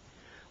 3,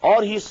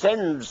 or he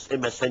sends a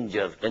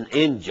messenger, an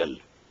angel,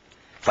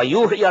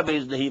 fayuhiya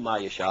biiznihi ma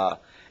yasha,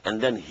 and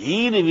then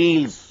he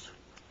reveals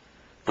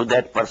to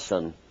that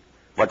person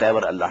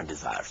whatever Allah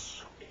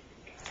desires.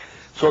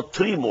 So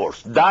 3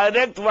 modes.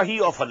 Direct wahi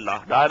of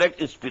Allah,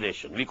 direct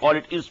inspiration. We call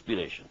it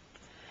inspiration.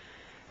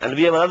 And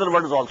we have other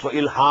words also,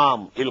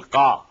 ilham,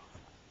 ilqa.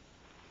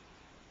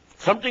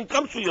 Something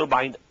comes to your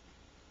mind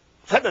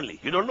suddenly,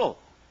 you don't know.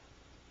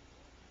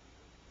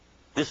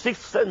 The 6th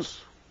sense,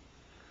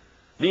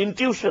 the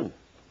intuition.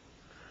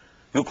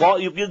 You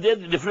give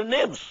them different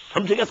names.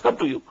 Something has come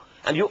to you.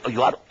 And you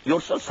are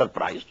yourself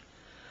surprised.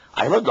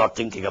 I was not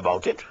thinking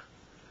about it.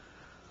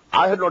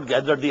 I had not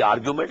gathered the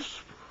arguments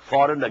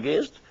for and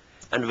against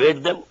and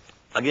weighed them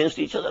against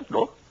each other.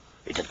 No,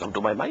 it has come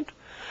to my mind.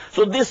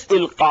 So this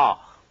ilqa,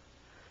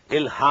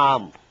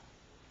 ilham,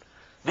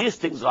 these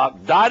things are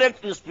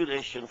direct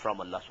inspiration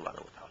from Allah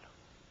subhanahu wa ta'ala.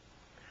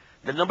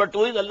 Then number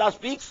 2 is Allah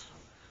speaks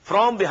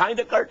from behind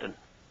a curtain,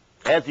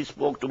 as he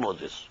spoke to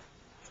Moses.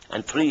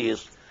 And 3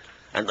 is,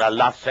 and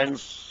Allah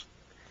sends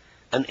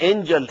an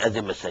angel as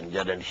a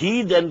messenger, and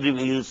he then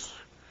reveals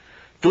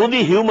to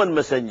the human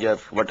messenger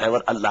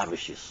whatever Allah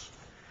wishes.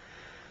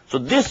 So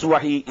this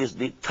wahi is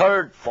the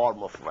 3rd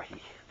form of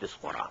wahi, this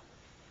Quran.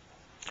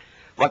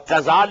 But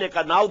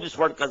kazalika, now this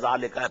word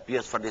kazalika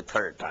appears for the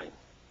 3rd time.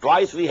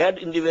 Twice we had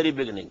in the very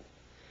beginning.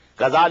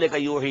 Kazalika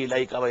yuhi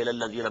ilayka wa ila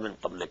alladhina min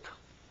qablik.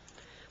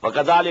 Wa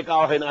kazalika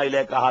awhayna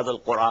ilayka hadha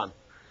al-Quran.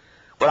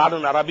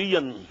 Quran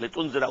Arabiyan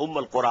litunzira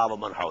al-Qura wa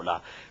man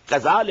hawla.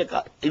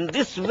 Kazalika, in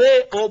this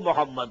way, O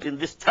Muhammad, in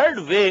this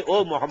 3rd way,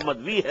 O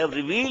Muhammad, we have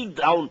revealed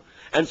down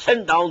and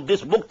sent down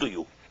this book to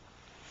you.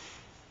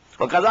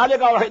 Wa kazalika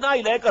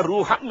awhayna ilayka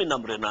ruhan min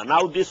amrina.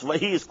 Now this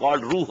wahi is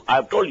called ruh, I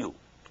have told you.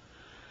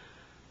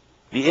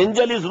 The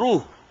angel is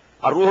ruh,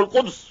 or ruh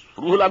al-Quds,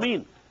 ruh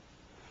al-Amin.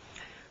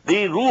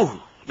 The ruh,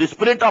 the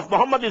spirit of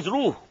Muhammad is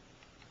ruh.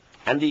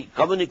 And the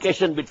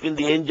communication between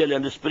the angel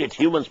and the spirit,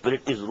 human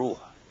spirit, is ruh.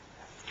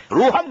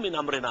 Ruham min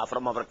amrina,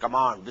 from our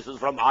command. This is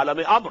from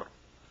Alam-e Amr.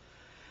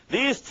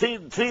 These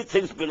three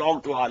things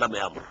belong to Alam-e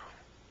Amr.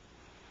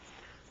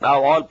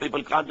 Now all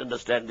people can't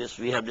understand this.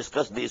 We have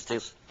discussed these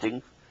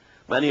things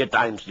many a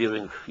times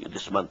during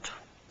this month.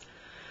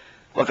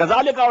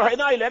 وَكَذَلِكَ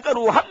أَوْحَيْنَا إِلَيْكَ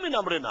رُوحًا مِّنْ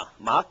أَمْرِنَا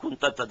مَا كُنْتَ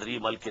تَدْرِي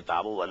مَا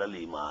الْكِتَابُ وَلَا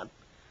الْإِيمَانُ.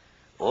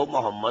 O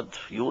Muhammad,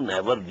 you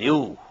never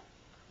knew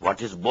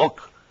what is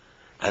book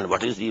and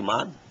what is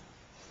Iman.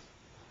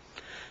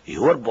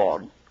 You were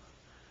born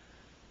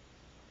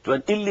to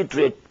an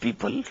illiterate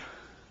people.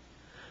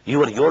 You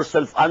were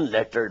yourself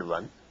unlettered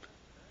one.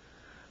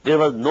 There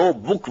was no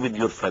book with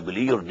your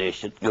family, your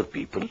nation, your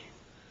people.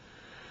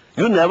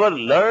 You never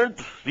learned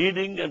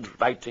reading and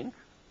writing.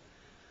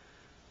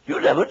 You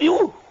never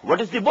knew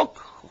what is the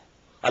book,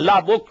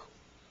 Allah book,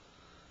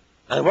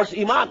 and what's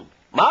Iman.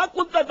 Ma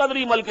kunta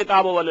tadri mal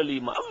kitabu wal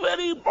iman.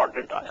 Very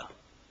important ayah.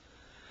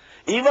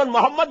 Even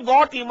Muhammad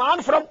got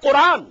Iman from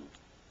Quran.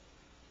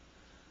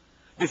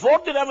 Before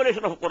the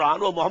revelation of Quran,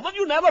 oh Muhammad,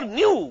 you never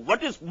knew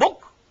what is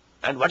book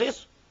and what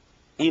is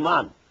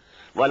Iman.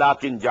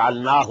 Walakin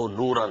ja'alnahu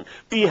nuran.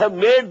 We have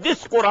made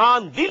this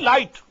Quran the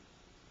light.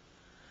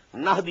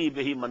 Nahdi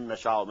bihi man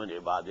nasha'u min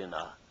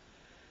ibadina.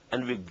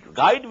 And we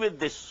guide with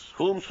this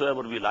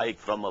whomsoever we like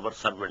from our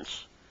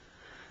servants.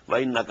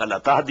 وَإِنَّكَ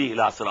لَتَهْدِي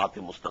إِلَىٰ صِرَاطٍ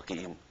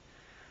مُسْتَقِيمٍ.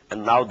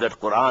 And now that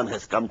Quran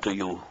has come to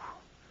you,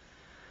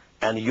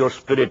 and your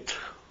spirit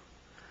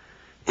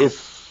is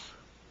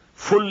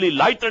fully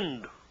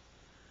lightened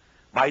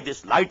by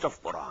this light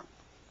of Quran,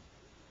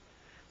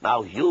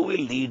 now you will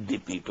lead the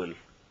people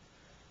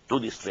to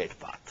the straight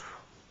path.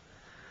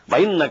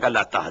 وَإِنَّكَ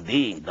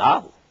لَتَهْدِي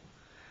now,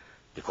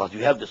 because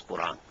you have this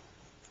Quran.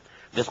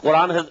 This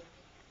Quran has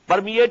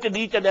permeated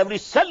each and every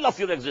cell of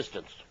your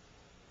existence.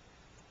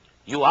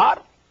 You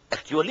are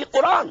actually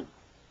Quran.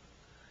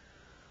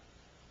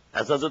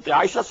 As Hazrat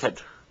Aisha said,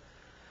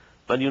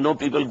 when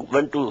people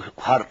went to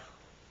her,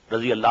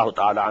 radiyallahu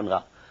ta'ala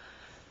anha,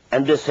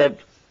 and they said,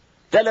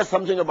 tell us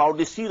something about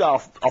the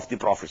seerah of the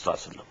Prophet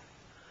sallallahu alaihi wasallam.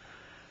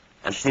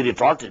 And she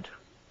retorted,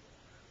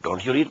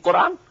 don't you read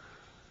Quran?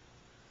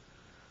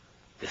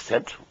 They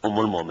said,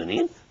 Ummul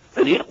Mu'mineen,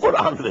 we read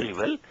Quran very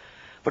well,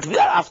 but we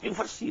are asking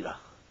for seerah.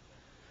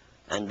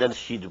 And then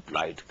she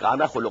replied,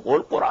 Kana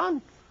khuluqul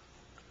Quran.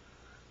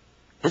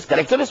 His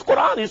character is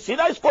Quran, his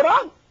seerah is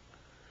Quran.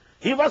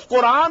 He was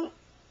Quran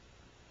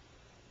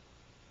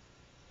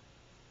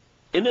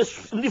in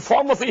the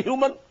form of a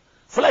human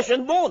flesh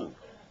and bone.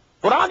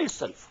 Quran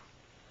itself.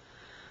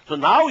 So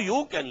now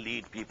you can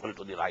lead people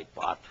to the right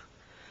path.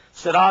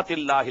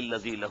 Siratillahi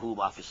allazi lahu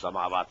ma fis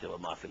samawati wa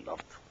ma fil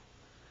ard.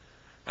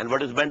 And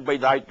what is meant by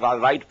the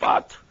right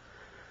path?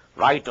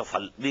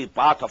 The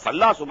path of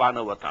Allah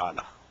subhanahu wa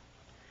ta'ala.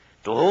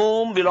 To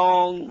whom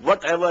belong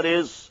whatever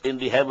is in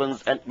the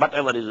heavens and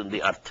whatever is in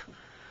the earth.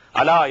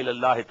 Ala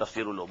ilallahi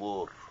tafsirul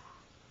umur.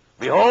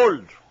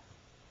 Behold,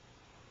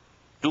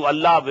 to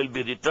Allah will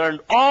be returned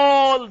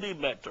all the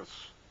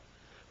matters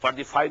for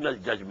the final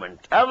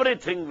judgment.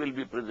 Everything will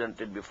be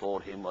presented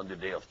before him on the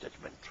day of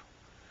judgment.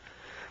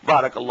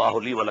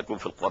 Barakallahu li wa lakum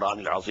fil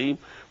Quran al-Azim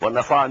wa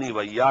nafa'ani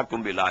wa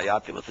iyyakum bil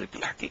ayati wa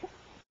dhikril hakim.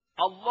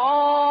 Allahu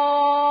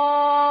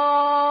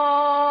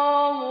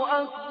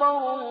Akbar,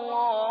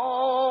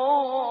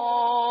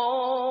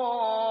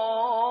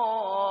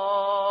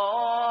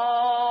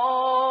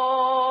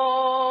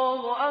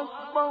 Allahu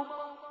Akbar.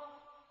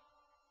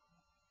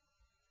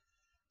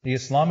 The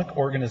Islamic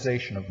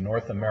Organization of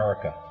North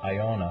America,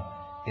 IONA,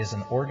 is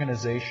an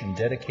organization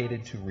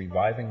dedicated to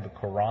reviving the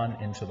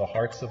Quran into the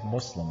hearts of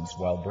Muslims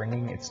while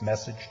bringing its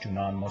message to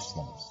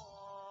non-Muslims.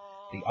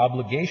 The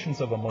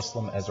obligations of a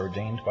Muslim as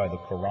ordained by the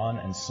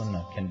Quran and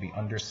Sunnah can be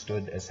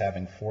understood as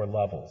having 4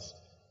 levels.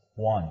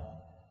 1.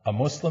 A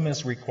Muslim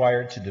is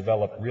required to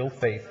develop real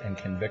faith and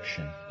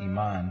conviction,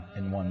 iman,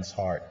 in one's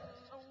heart.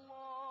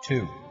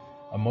 2.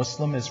 A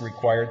Muslim is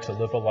required to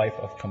live a life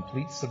of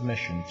complete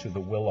submission to the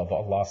will of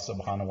Allah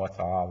subhanahu wa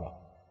ta'ala.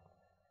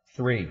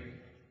 3.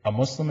 A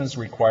Muslim is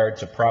required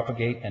to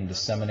propagate and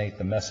disseminate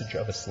the message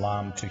of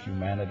Islam to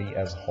humanity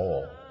as a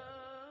whole.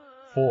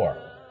 4.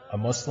 A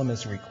Muslim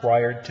is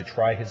required to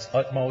try his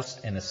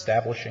utmost in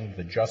establishing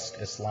the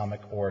just Islamic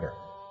order.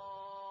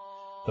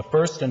 The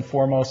first and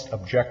foremost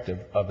objective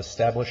of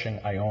establishing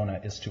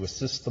IONA is to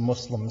assist the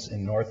Muslims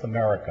in North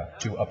America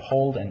to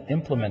uphold and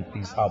implement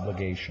these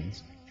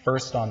obligations,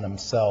 first on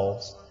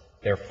themselves,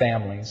 their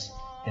families,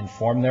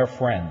 inform their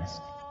friends,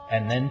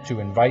 and then to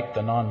invite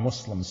the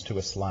non-Muslims to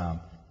Islam.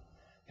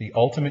 The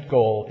ultimate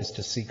goal is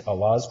to seek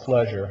Allah's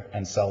pleasure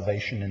and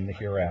salvation in the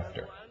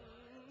hereafter.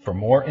 For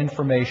more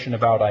information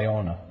about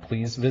IONA,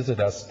 please visit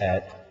us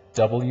at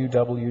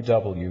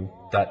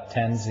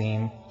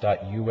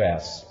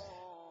www.tanzim.us.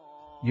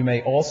 You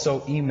may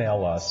also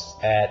email us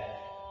at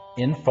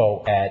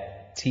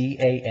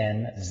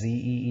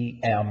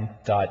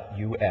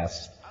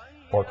info@tanzeem.us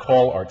or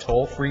call our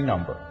toll-free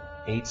number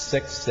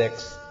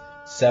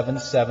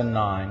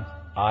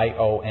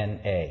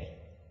 866-779-IONA.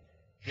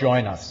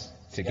 Join us.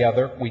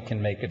 Together we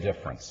can make a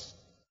difference.